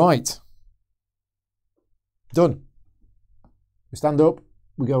 Right. Done. We stand up.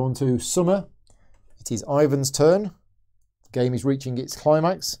 We go on to summer. It is Ivan's turn. The game is reaching its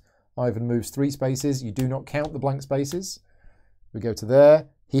climax. Ivan moves 3 spaces. You do not count the blank spaces. We go to there.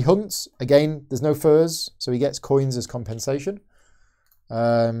 He hunts. Again, there's no furs, so he gets coins as compensation.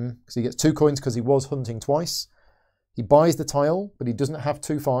 So he gets 2 coins because he was hunting twice. He buys the tile, but he doesn't have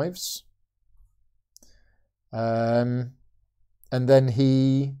 2 5s. And then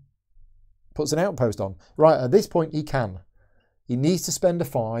he puts an outpost on. Right, at this point he can. He needs to spend a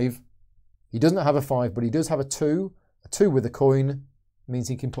 5. He doesn't have a 5, but he does have a 2. A 2 with a coin means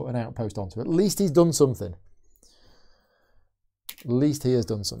he can put an outpost onto. At least he's done something. At least he has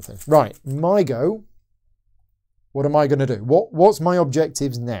done something. Right, my go. What am I going to do? What's my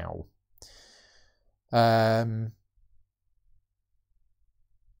objectives now?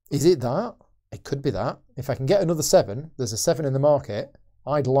 Is it that? It could be that. If I can get another 7, there's a 7 in the market,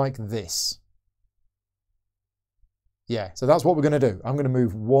 I'd like this. Yeah, so that's what we're going to do. I'm going to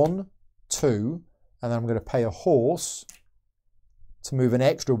move 1, 2, and then I'm going to pay a horse to move an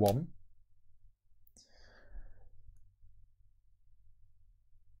extra 1.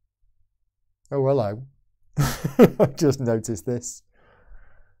 Oh, hello. I just noticed this.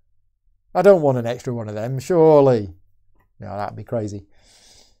 I don't want an extra one of them, surely. No, that'd be crazy.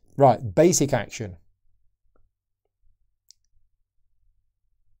 Right, basic action.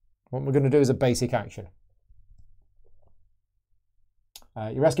 What we're going to do is a basic action.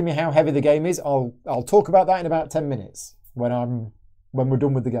 You're asking me how heavy the game is. I'll talk about that in about 10 minutes when we're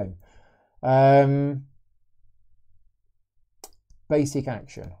done with the game. Basic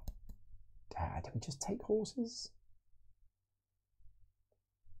action. Do we just take horses?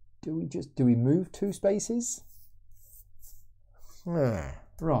 Do we move 2 spaces?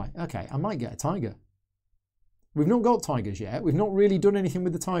 Right, okay, I might get a tiger. We've not got tigers yet. We've not really done anything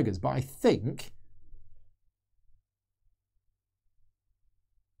with the tigers, but I think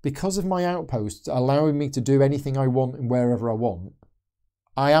because of my outposts allowing me to do anything I want and wherever I want,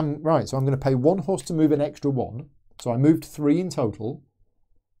 I am, right, so I'm going to pay 1 horse to move an extra 1. So I moved 3 in total.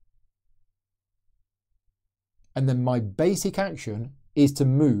 And then my basic action is to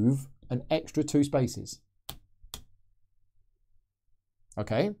move an extra 2 spaces.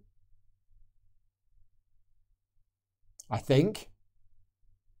 Okay. I think.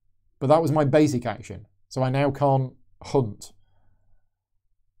 But that was my basic action. So I now can't hunt.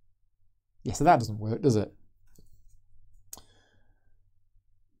 Yeah, so that doesn't work, does it?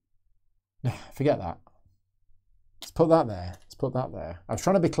 Forget that. Let's put that there. Let's put that there. I was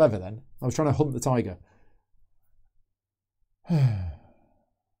trying to be clever then. I was trying to hunt the tiger.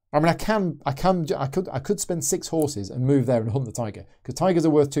 I mean, I could spend 6 horses and move there and hunt the tiger, because tigers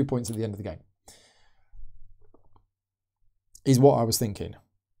are worth 2 points at the end of the game. Is what I was thinking.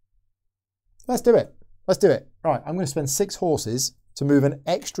 Let's do it. Let's do it. Right, I'm going to spend 6 horses to move an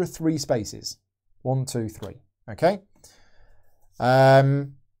extra 3 spaces. 1, 2, 3. Okay.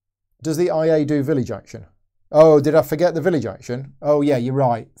 Does the IA do village action? Oh, did I forget the village action? Oh yeah, you're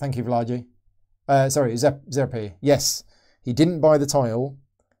right. Thank you, Vladi. Sorry, Zerpi. Yes, he didn't buy the tile,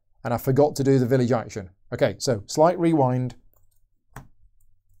 and I forgot to do the village action. Okay, so slight rewind.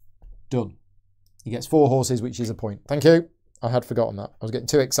 Done. He gets 4 horses, which is a point. Thank you. I had forgotten that. I was getting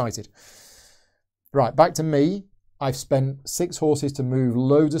too excited. Right, back to me. I've spent 6 horses to move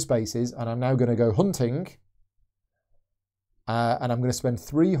loads of spaces, and I'm now going to go hunting. And I'm going to spend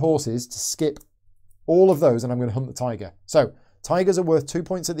 3 horses to skip all of those, and I'm going to hunt the tiger. So, tigers are worth 2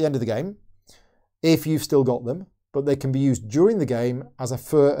 points at the end of the game, if you've still got them, but they can be used during the game as a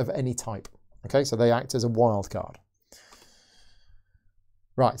fur of any type. Okay, so they act as a wild card.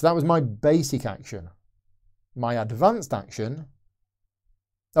 Right, so that was my basic action. My advanced action...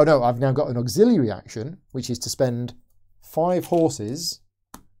 Oh no, I've now got an auxiliary action, which is to spend 5 horses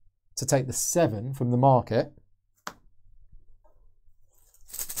to take the 7 from the market.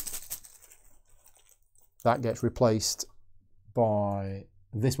 That gets replaced by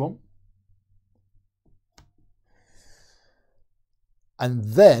this one. And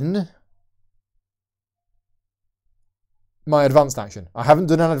then my advanced action. I haven't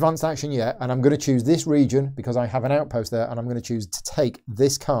done an advanced action yet, and I'm going to choose this region because I have an outpost there, and I'm going to choose to take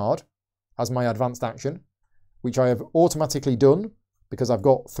this card as my advanced action, which I have automatically done because I've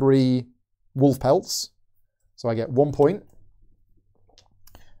got 3 wolf pelts. So I get 1 point.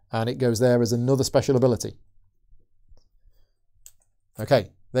 And it goes there as another special ability.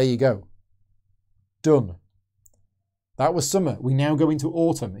 Okay, there you go. Done. That was summer. We now go into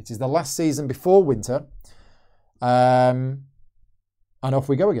autumn. It is the last season before winter. And off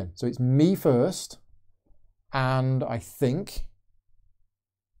we go again. So it's me first. And I think...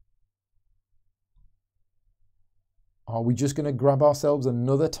 Are we just going to grab ourselves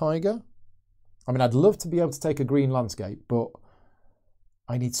another tiger? I mean, I'd love to be able to take a green landscape, but...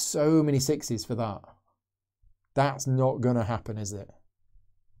 I need so many 6s for that. That's not going to happen, is it?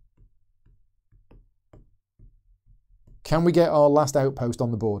 Can we get our last outpost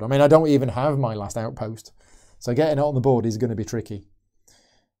on the board? I mean, I don't even have my last outpost. So getting it on the board is going to be tricky.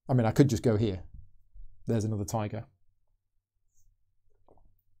 I mean, I could just go here. There's another tiger.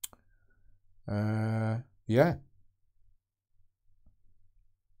 Yeah.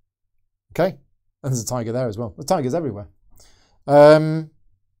 Okay. And there's a tiger there as well. The tigers everywhere.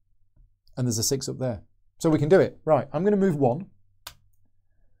 And there's a 6 up there. So we can do it. Right, I'm going to move 1.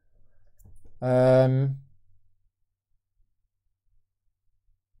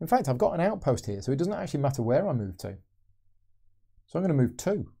 In fact, I've got an outpost here, so it doesn't actually matter where I move to. So I'm going to move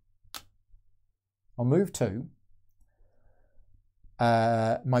 2. I'll move 2.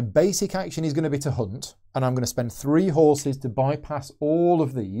 My basic action is going to be to hunt, and I'm going to spend 3 horses to bypass all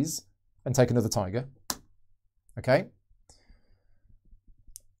of these and take another tiger. Okay.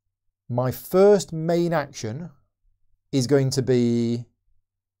 My first main action is going to be...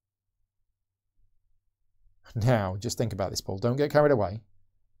 Now, just think about this, Paul. Don't get carried away.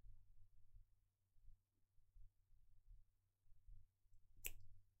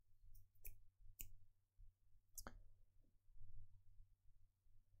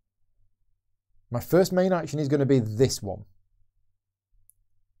 My first main action is going to be this one.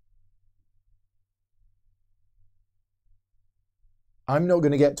 I'm not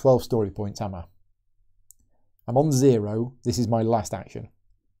going to get 12 story points, am I? I'm on 0. This is my last action.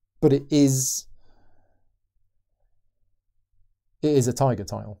 but it is a tiger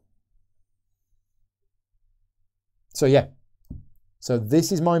tile. So yeah, so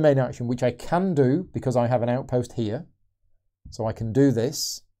this is my main action, which I can do because I have an outpost here. So I can do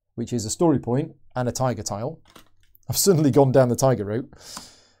this, which is a story point and a tiger tile. I've suddenly gone down the tiger route.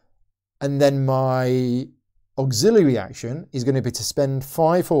 And then my auxiliary action is going to be to spend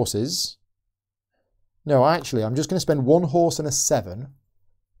 5 horses. No, actually, I'm just going to spend 1 horse and a 7.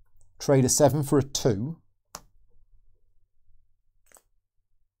 Trade a 7 for a 2.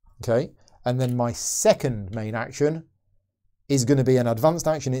 Okay, and then my second main action is going to be an advanced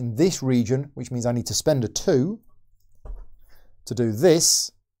action in this region, which means I need to spend a 2 to do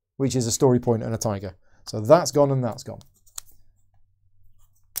this, which is a story point and a tiger. So that's gone and that's gone.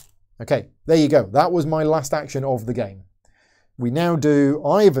 Okay, there you go. That was my last action of the game. We now do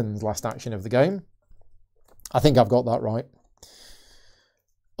Ivan's last action of the game. I think I've got that right.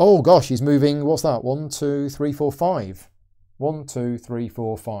 Oh gosh, he's moving, what's that? 1, 2, 3, 4, 5. 1, 2, 3,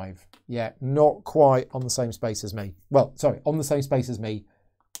 4, 5. Yeah, not quite on the same space as me. Well, sorry, on the same space as me,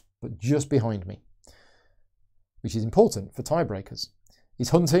 but just behind me, which is important for tiebreakers. He's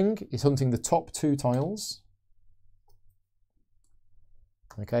hunting the top 2 tiles.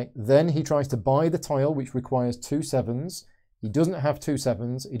 Okay, then he tries to buy the tile, which requires 2 7s. He doesn't have 2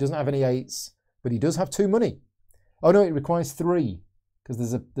 7s, he doesn't have any 8s, but he does have 2 money. Oh no, it requires 3,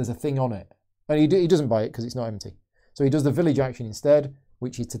 because there's a thing on it. And he doesn't buy it because it's not empty. So he does the village action instead,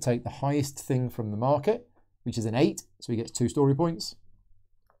 which is to take the highest thing from the market, which is an 8, so he gets 2 story points.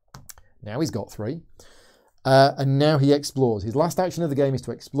 Now he's got 3. And now he explores. His last action of the game is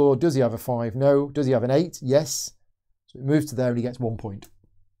to explore. Does he have a 5? No. Does he have an 8? Yes. So it moves to there and he gets 1 point.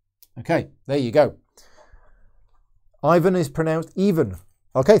 Okay, there you go. Ivan is pronounced even.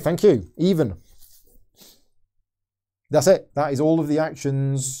 Okay, thank you. Even. That's it. That is all of the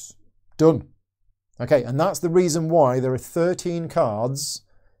actions done. Okay, and that's the reason why there are 13 cards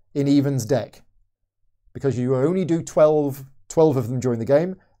in Even's deck. Because you only do 12 of them during the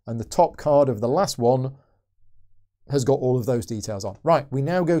game, and the top card of the last one has got all of those details on. Right, we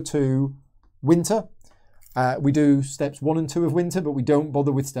now go to Winter. We do steps 1 and 2 of Winter, but we don't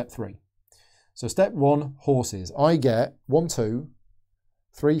bother with step 3. So step 1, horses. I get 1, 2,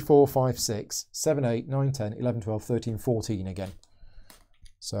 3, 4, 5, 6, 7, 8, 9, 10, 11, 12, 13, 14 again.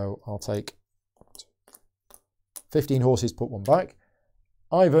 So I'll take 15 horses, put 1 back.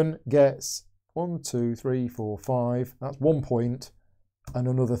 Ivan gets 1, 2, 3, 4, 5. That's 1 point and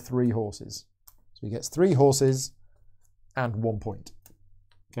another 3 horses. So he gets 3 horses and 1 point.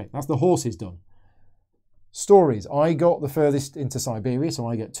 Okay, that's the horses done. Stories. I got the furthest into Siberia, so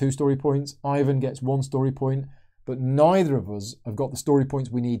I get 2 story points. Ivan gets 1 story point, but neither of us have got the story points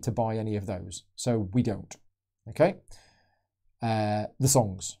we need to buy any of those. So we don't. Okay? The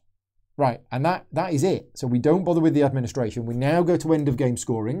songs. Right, and that is it. So we don't bother with the administration. We now go to end of game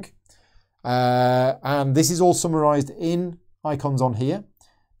scoring. And this is all summarized in icons on here.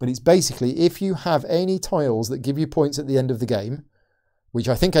 But it's basically, if you have any tiles that give you points at the end of the game, which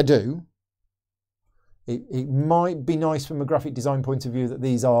I think I do, it might be nice from a graphic design point of view that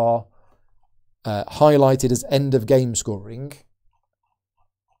these are highlighted as end of game scoring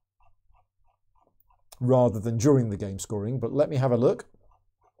rather than during the game scoring. But let me have a look.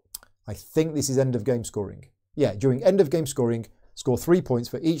 I think this is end of game scoring. Yeah, during end of game scoring, score 3 points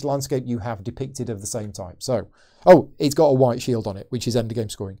for each landscape you have depicted of the same type. So, oh, it's got a white shield on it, which is end of game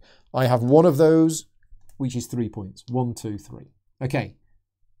scoring. I have one of those, which is 3 points. 1, 2, 3. Okay.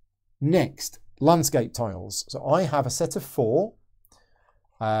 Next, landscape tiles. So I have a set of 4,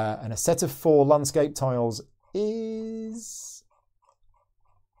 and a set of 4 landscape tiles is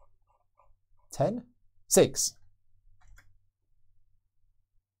 10? 6.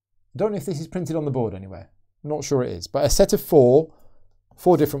 I don't know if this is printed on the board anywhere. I'm not sure it is. But a set of 4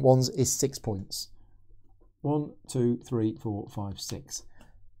 different ones is 6 points. 1, 2, 3, 4, 5, 6.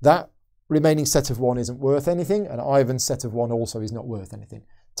 That remaining set of 1 isn't worth anything, and Ivan's set of 1 also is not worth anything.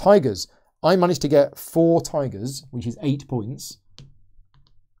 Tigers. I managed to get 4 tigers, which is 8 points.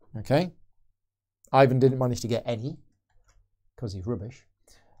 Okay. Ivan didn't manage to get any, because he's rubbish.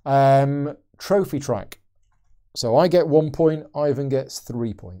 Trophy track. So I get 1 point, Ivan gets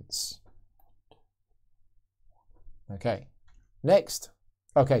 3 points. Okay, next.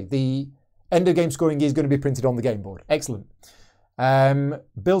 Okay, the end of game scoring is going to be printed on the game board. Excellent.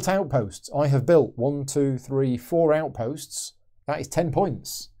 Built outposts. I have built 1, 2, 3, 4 outposts. That is 10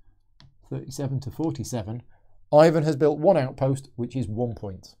 points. 37 to 47. Ivan has built 1 outpost, which is 1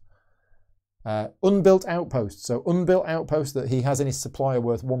 point. Unbuilt outposts. So unbuilt outposts that he has in his supply are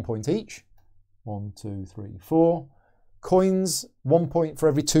worth 1 point each. 1, 2, 3, 4. Coins, 1 point for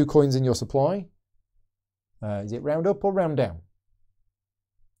every 2 coins in your supply. Is it round up or round down?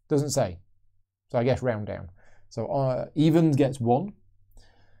 Doesn't say. So I guess round down. So evens gets 1.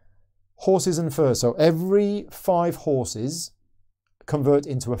 Horses and furs. So every 5 horses convert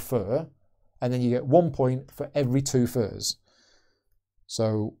into a fur, and then you get 1 point for every 2 furs.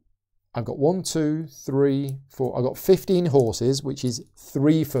 So I've got 1, 2, 3, 4. I've got 15 horses, which is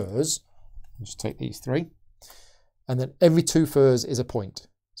 3 furs. I'll just take these 3. And then every 2 furs is a point.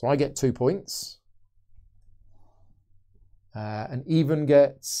 So I get 2 points. And even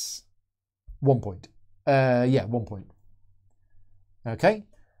gets 1 point. Yeah, 1 point. Okay.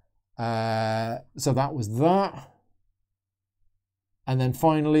 So that was that. And then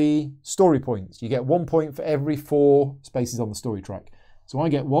finally, story points. You get 1 point for every 4 spaces on the story track. So I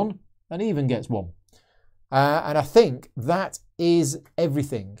get 1, and even gets 1. And I think that is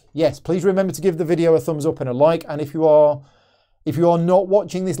everything. Yes, please remember to give the video a thumbs up and a like. And if you are not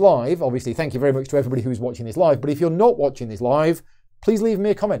watching this live, obviously thank you very much to everybody who's watching this live. But if you're not watching this live, please leave me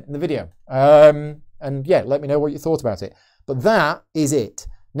a comment in the video. And yeah, let me know what you thought about it. But that is it.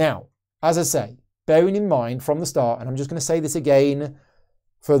 Now, as I say, bearing in mind from the start, and I'm just going to say this again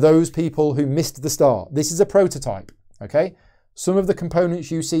for those people who missed the start, this is a prototype, okay? Some of the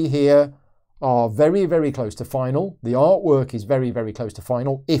components you see here are very, very close to final. The artwork is very, very close to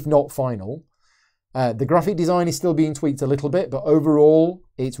final, if not final. The graphic design is still being tweaked a little bit, but overall,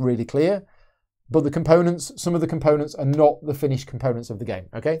 it's really clear. But the components, some of the components are not the finished components of the game,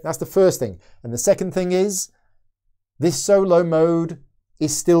 okay? That's the first thing. And the second thing is, this solo mode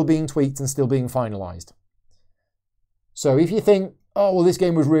is still being tweaked and still being finalized. So if you think, oh, well, this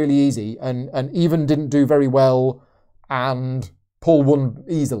game was really easy and even didn't do very well and Paul won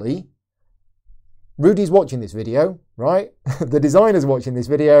easily, Rudy's watching this video, right? The designer's watching this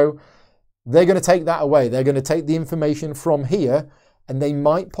video. They're going to take that away. They're going to take the information from here and they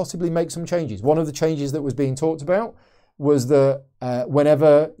might possibly make some changes. One of the changes that was being talked about was that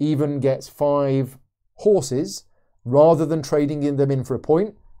whenever Even gets 5 horses, rather than trading them in for a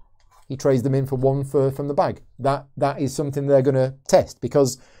point, he trades them in for 1 fur from the bag. That is something they're going to test,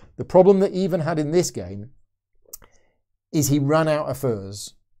 because the problem that Even had in this game is he ran out of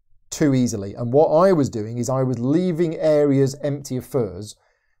furs too easily. And what I was doing is I was leaving areas empty of furs,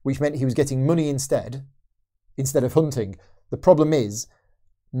 which meant he was getting money instead of hunting. The problem is,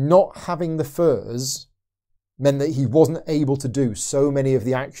 not having the furs meant that he wasn't able to do so many of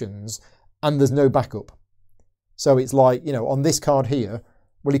the actions, and there's no backup. So it's like, you know, on this card here,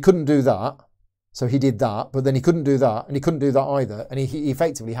 well, he couldn't do that, so he did that, but then he couldn't do that, and he couldn't do that either, and he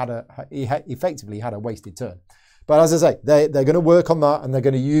effectively had a wasted turn. But as I say, they're going to work on that, and they're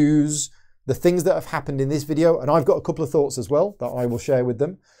going to use the things that have happened in this video, and I've got a couple of thoughts as well that I will share with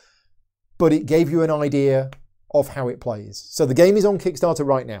them. But it gave you an idea of how it plays. So the game is on Kickstarter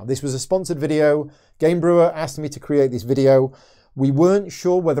right now. This was a sponsored video. Game Brewer asked me to create this video. We weren't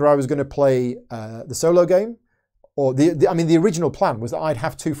sure whether I was going to play the solo game, or I mean, the original plan was that I'd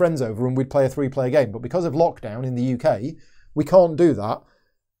have 2 friends over and we'd play a 3-player game. But because of lockdown in the UK, we can't do that.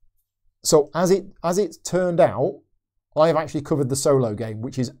 So as it's turned out, I have actually covered the solo game,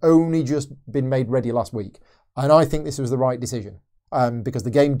 which has only just been made ready last week. And I think this was the right decision, because the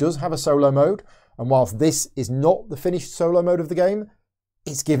game does have a solo mode. And whilst this is not the finished solo mode of the game,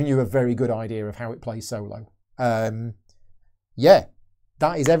 it's given you a very good idea of how it plays solo. Yeah,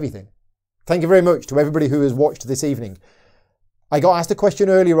 that is everything. Thank you very much to everybody who has watched this evening. I got asked a question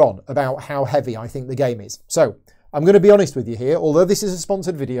earlier on about how heavy I think the game is. So I'm going to be honest with you here. Although this is a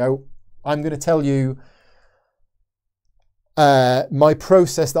sponsored video, I'm going to tell you my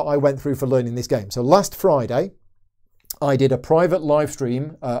process that I went through for learning this game. So last Friday, I did a private live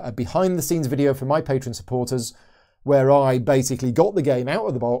stream, a behind the scenes video for my Patreon supporters, where I basically got the game out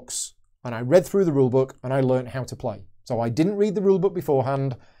of the box and I read through the rulebook and I learned how to play. So I didn't read the rulebook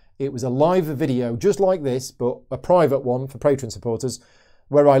beforehand. It was a live video just like this, but a private one for Patreon supporters,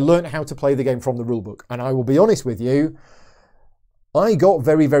 where I learned how to play the game from the rulebook. And I will be honest with you, I got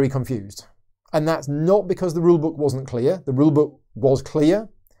very, very confused. And that's not because the rulebook wasn't clear. The rulebook was clear.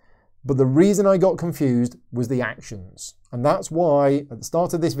 But the reason I got confused was the actions. And that's why at the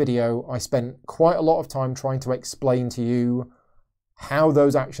start of this video, I spent quite a lot of time trying to explain to you how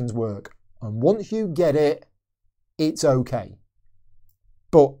those actions work. And once you get it, it's okay.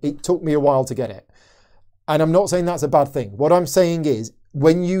 But it took me a while to get it. And I'm not saying that's a bad thing. What I'm saying is,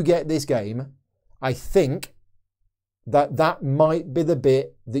 when you get this game, I think that might be the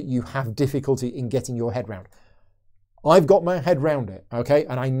bit that you have difficulty in getting your head round. I've got my head round it, okay?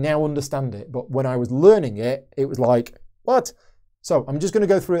 And I now understand it. But when I was learning it, it was like, what? So I'm just going to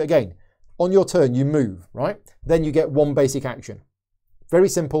go through it again. on your turn, you move, right? Then you get one basic action. Very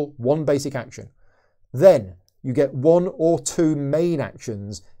simple, one basic action. Then you get one or two main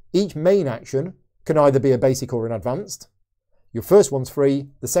actions. Each main action can either be a basic or an advanced. Your first one's free,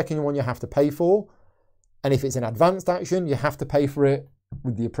 the second one you have to pay for. And if it's an advanced action, you have to pay for it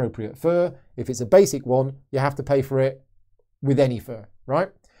with the appropriate fur. If it's a basic one, you have to pay for it with any fur, right?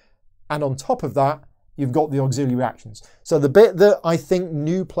 And on top of that, you've got the auxiliary actions. So the bit that I think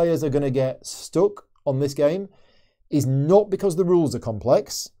new players are going to get stuck on this game is not because the rules are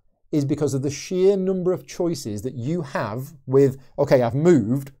complex, is because of the sheer number of choices that you have with, okay, I've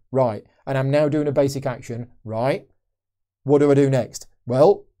moved, right, and I'm now doing a basic action, right? What do I do next?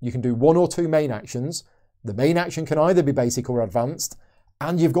 Well, you can do one or two main actions. The main action can either be basic or advanced,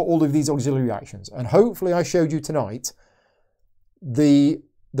 and you've got all of these auxiliary actions. And hopefully I showed you tonight the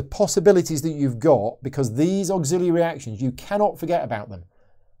possibilities that you've got, because these auxiliary actions, you cannot forget about them.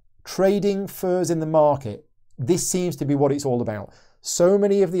 Trading furs in the market, this seems to be what it's all about. So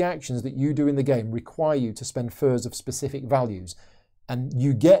many of the actions that you do in the game require you to spend furs of specific values, and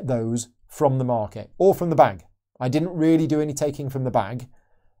you get those from the market or from the bag. I didn't really do any taking from the bag,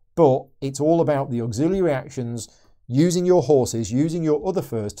 but it's all about the auxiliary actions, using your horses, using your other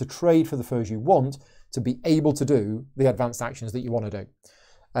furs to trade for the furs you want to be able to do the advanced actions that you want to do.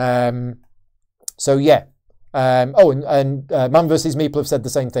 So yeah. Man vs. Meeple have said the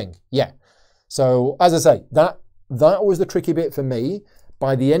same thing. Yeah. So as I say, that was the tricky bit for me.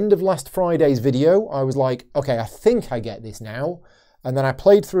 By the end of last Friday's video, I was like, okay, I think I get this now. And then I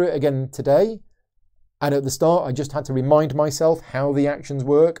played through it again today. And at the start, I just had to remind myself how the actions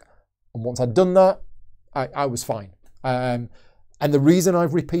work. And once I'd done that, I was fine. And the reason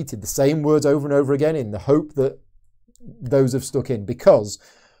I've repeated the same words over and over again in the hope that those have stuck in, because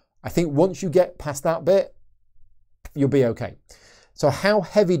I think once you get past that bit, you'll be okay. So how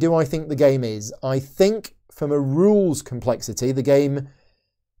heavy do I think the game is? I think from a rules complexity, the game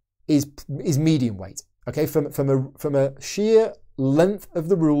is medium weight. Okay, from a sheer length of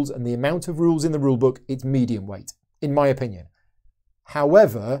the rules and the amount of rules in the rule book, it's medium weight, in my opinion.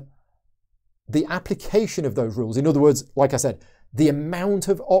 However, the application of those rules, in other words, like I said, the amount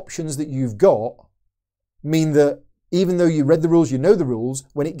of options that you've got mean that even though you read the rules, you know the rules,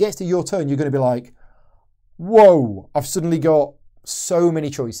 when it gets to your turn, you're going to be like, whoa, I've suddenly got so many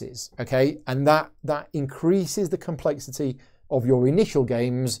choices, okay? And that increases the complexity of your initial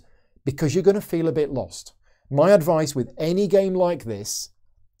games because you're going to feel a bit lost. My advice with any game like this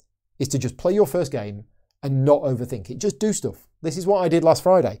is to just play your first game and not overthink it. Just do stuff. This is what I did last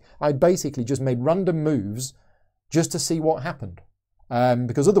Friday. I basically just made random moves just to see what happened.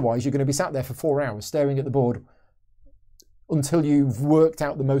 Because otherwise you're going to be sat there for 4 hours staring at the board until you've worked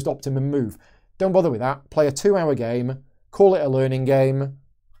out the most optimum move. Don't bother with that. Play a 2-hour game, call it a learning game,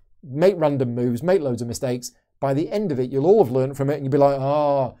 make random moves, make loads of mistakes. By the end of it, you'll all have learned from it and you'll be like,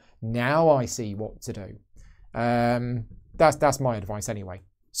 oh, now I see what to do. That's my advice anyway.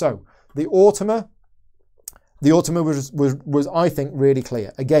 So the Automa was I think really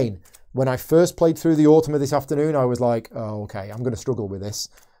clear. Again, when I first played through the Automa this afternoon, I was like, oh, okay, I'm going to struggle with this.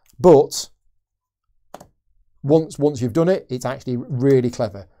 But once you've done it, it's actually really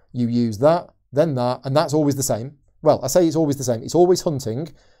clever. You use that, then that, and that's always the same. Well, I say it's always the same. It's always hunting,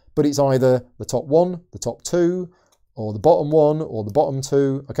 but it's either the top one, the top two, or the bottom one, or the bottom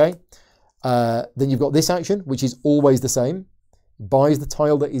two, okay? Then you've got this action, which is always the same. Buys the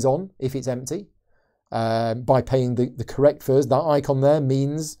tile that is on if it's empty by paying the correct furs. That icon there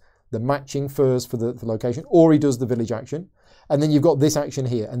means the matching furs for the location, or he does the village action. And then you've got this action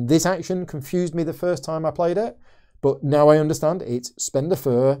here. And this action confused me the first time I played it, but now I understand. It's spend a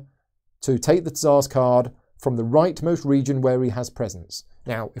fur to take the Tsar's card from the rightmost region where he has presence.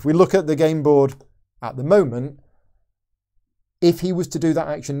 Now, if we look at the game board at the moment, if he was to do that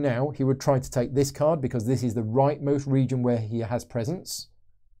action now, he would try to take this card because this is the rightmost region where he has presence.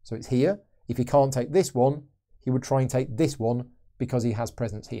 So it's here. If he can't take this one, he would try and take this one because he has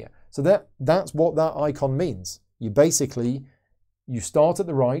presence here. So that's what that icon means. You start at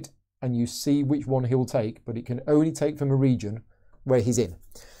the right and you see which one he'll take, but it can only take from a region where he's in.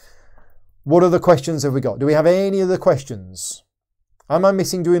 What other questions have we got? Do we have any other questions? Am I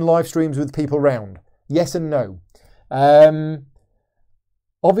missing doing live streams with people around? Yes and no.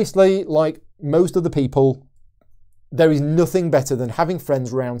 Obviously, like most of the people, there is nothing better than having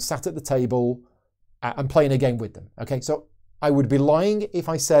friends around, sat at the table and playing a game with them. Okay, so I would be lying if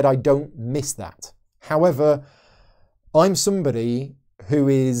I said I don't miss that. However, I'm somebody who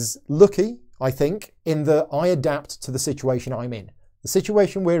is lucky, I think, in that I adapt to the situation I'm in. The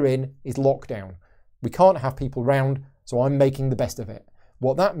situation we're in is lockdown. We can't have people round, so I'm making the best of it.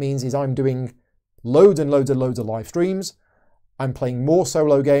 What that means is I'm doing loads and loads and loads of live streams. I'm playing more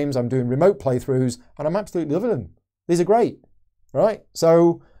solo games. I'm doing remote playthroughs, and I'm absolutely loving them. These are great, right?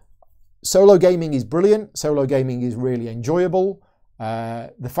 So solo gaming is brilliant. Solo gaming is really enjoyable.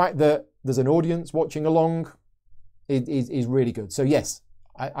 The fact that there's an audience watching along is really good. So yes,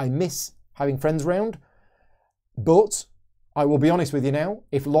 I miss having friends around, but I will be honest with you now,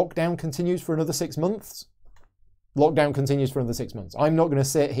 if lockdown continues for another 6 months, lockdown continues for another 6 months. I'm not going to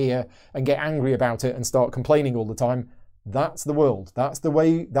sit here and get angry about it and start complaining all the time. That's the world. That's the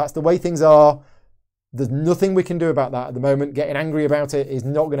way things are. There's nothing we can do about that at the moment. Getting angry about it is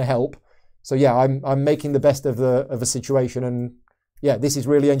not going to help. So yeah, I'm making the best of a situation, and yeah, this is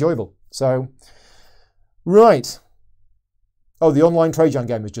really enjoyable. So right. Oh, the online Trajan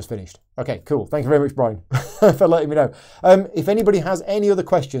game has just finished. Okay, cool. Thank you very much, Brian, for letting me know. If anybody has any other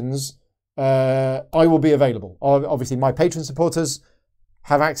questions, I will be available. Obviously, my Patreon supporters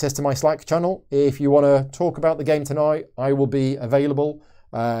have access to my Slack channel. If you want to talk about the game tonight, I will be available.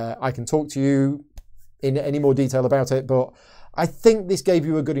 I can talk to you in any more detail about it, but I think this gave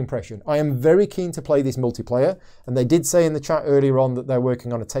you a good impression. I am very keen to play this multiplayer, and they did say in the chat earlier on that they're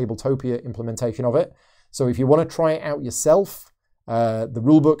working on a Tabletopia implementation of it. So if you want to try it out yourself, the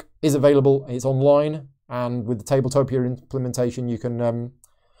rulebook is available. It's online, and with the Tabletopia implementation, you can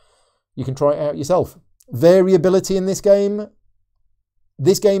try it out yourself. Variability in this game.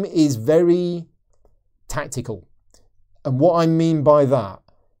 This game is very tactical, and what I mean by that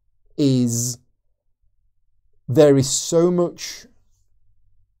is there is so much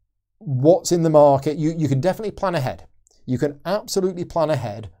what's in the market. You can definitely plan ahead. You can absolutely plan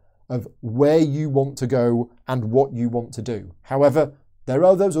ahead of where you want to go and what you want to do. However, there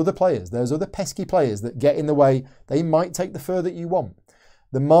are those other players, there's other pesky players that get in the way. They might take the fur that you want.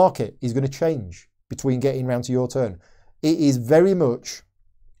 The market is going to change between getting round to your turn. It is very much,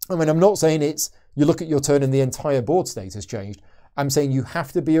 I mean, I'm not saying it's you look at your turn and the entire board state has changed. I'm saying you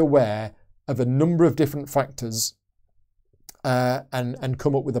have to be aware of a number of different factors and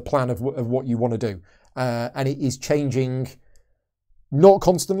come up with a plan of what you want to do. And it is changing, not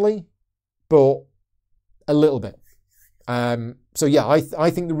constantly, but a little bit. So yeah, I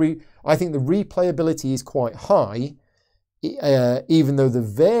think the replayability is quite high, even though the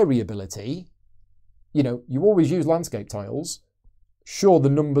variability, you know, you always use landscape tiles. Sure, the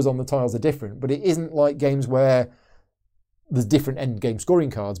numbers on the tiles are different, but it isn't like games where there's different end game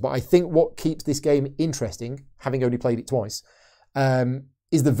scoring cards. But I think what keeps this game interesting, having only played it twice,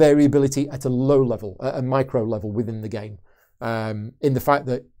 is the variability at a low level, at a micro level within the game. In the fact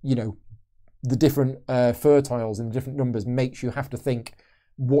that, you know, the different fur tiles and the different numbers makes you have to think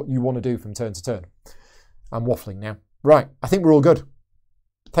what you want to do from turn to turn. I'm waffling now. Right, I think we're all good.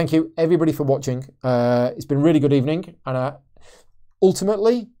 Thank you, everybody, for watching. It's been a really good evening, and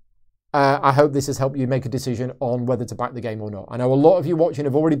ultimately, I hope this has helped you make a decision on whether to back the game or not. I know a lot of you watching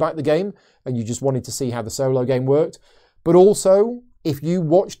have already backed the game, and you just wanted to see how the solo game worked. But also, if you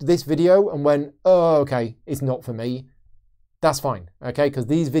watched this video and went, oh, okay, it's not for me, that's fine, okay? Because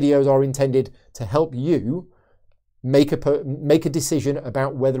these videos are intended to help you make a decision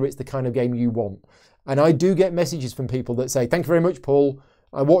about whether it's the kind of game you want. And I do get messages from people that say, thank you very much, Paul.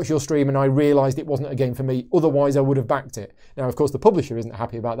 I watched your stream and I realised it wasn't a game for me. Otherwise, I would have backed it. Now, of course, the publisher isn't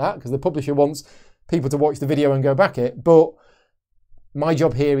happy about that because the publisher wants people to watch the video and go back it. But my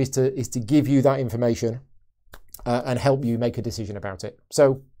job here is to give you that information and help you make a decision about it.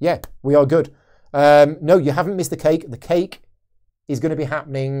 So, yeah, we are good. No, you haven't missed the cake. The cake is going to be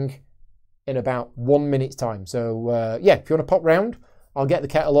happening in about 1 minute's time. So, yeah, if you want to pop round, I'll get the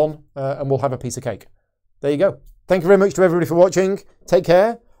kettle on and we'll have a piece of cake. There you go. Thank you very much to everybody for watching. Take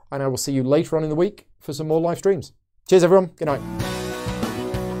care, and I will see you later on in the week for some more live streams. Cheers, everyone. Good night.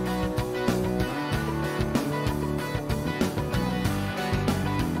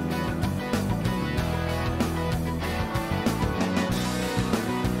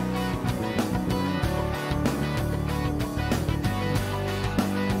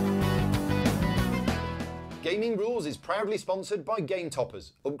 Gaming Rules is proudly sponsored by Game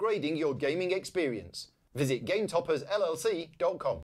Toppers, upgrading your gaming experience. Visit GameToppersLLC.com.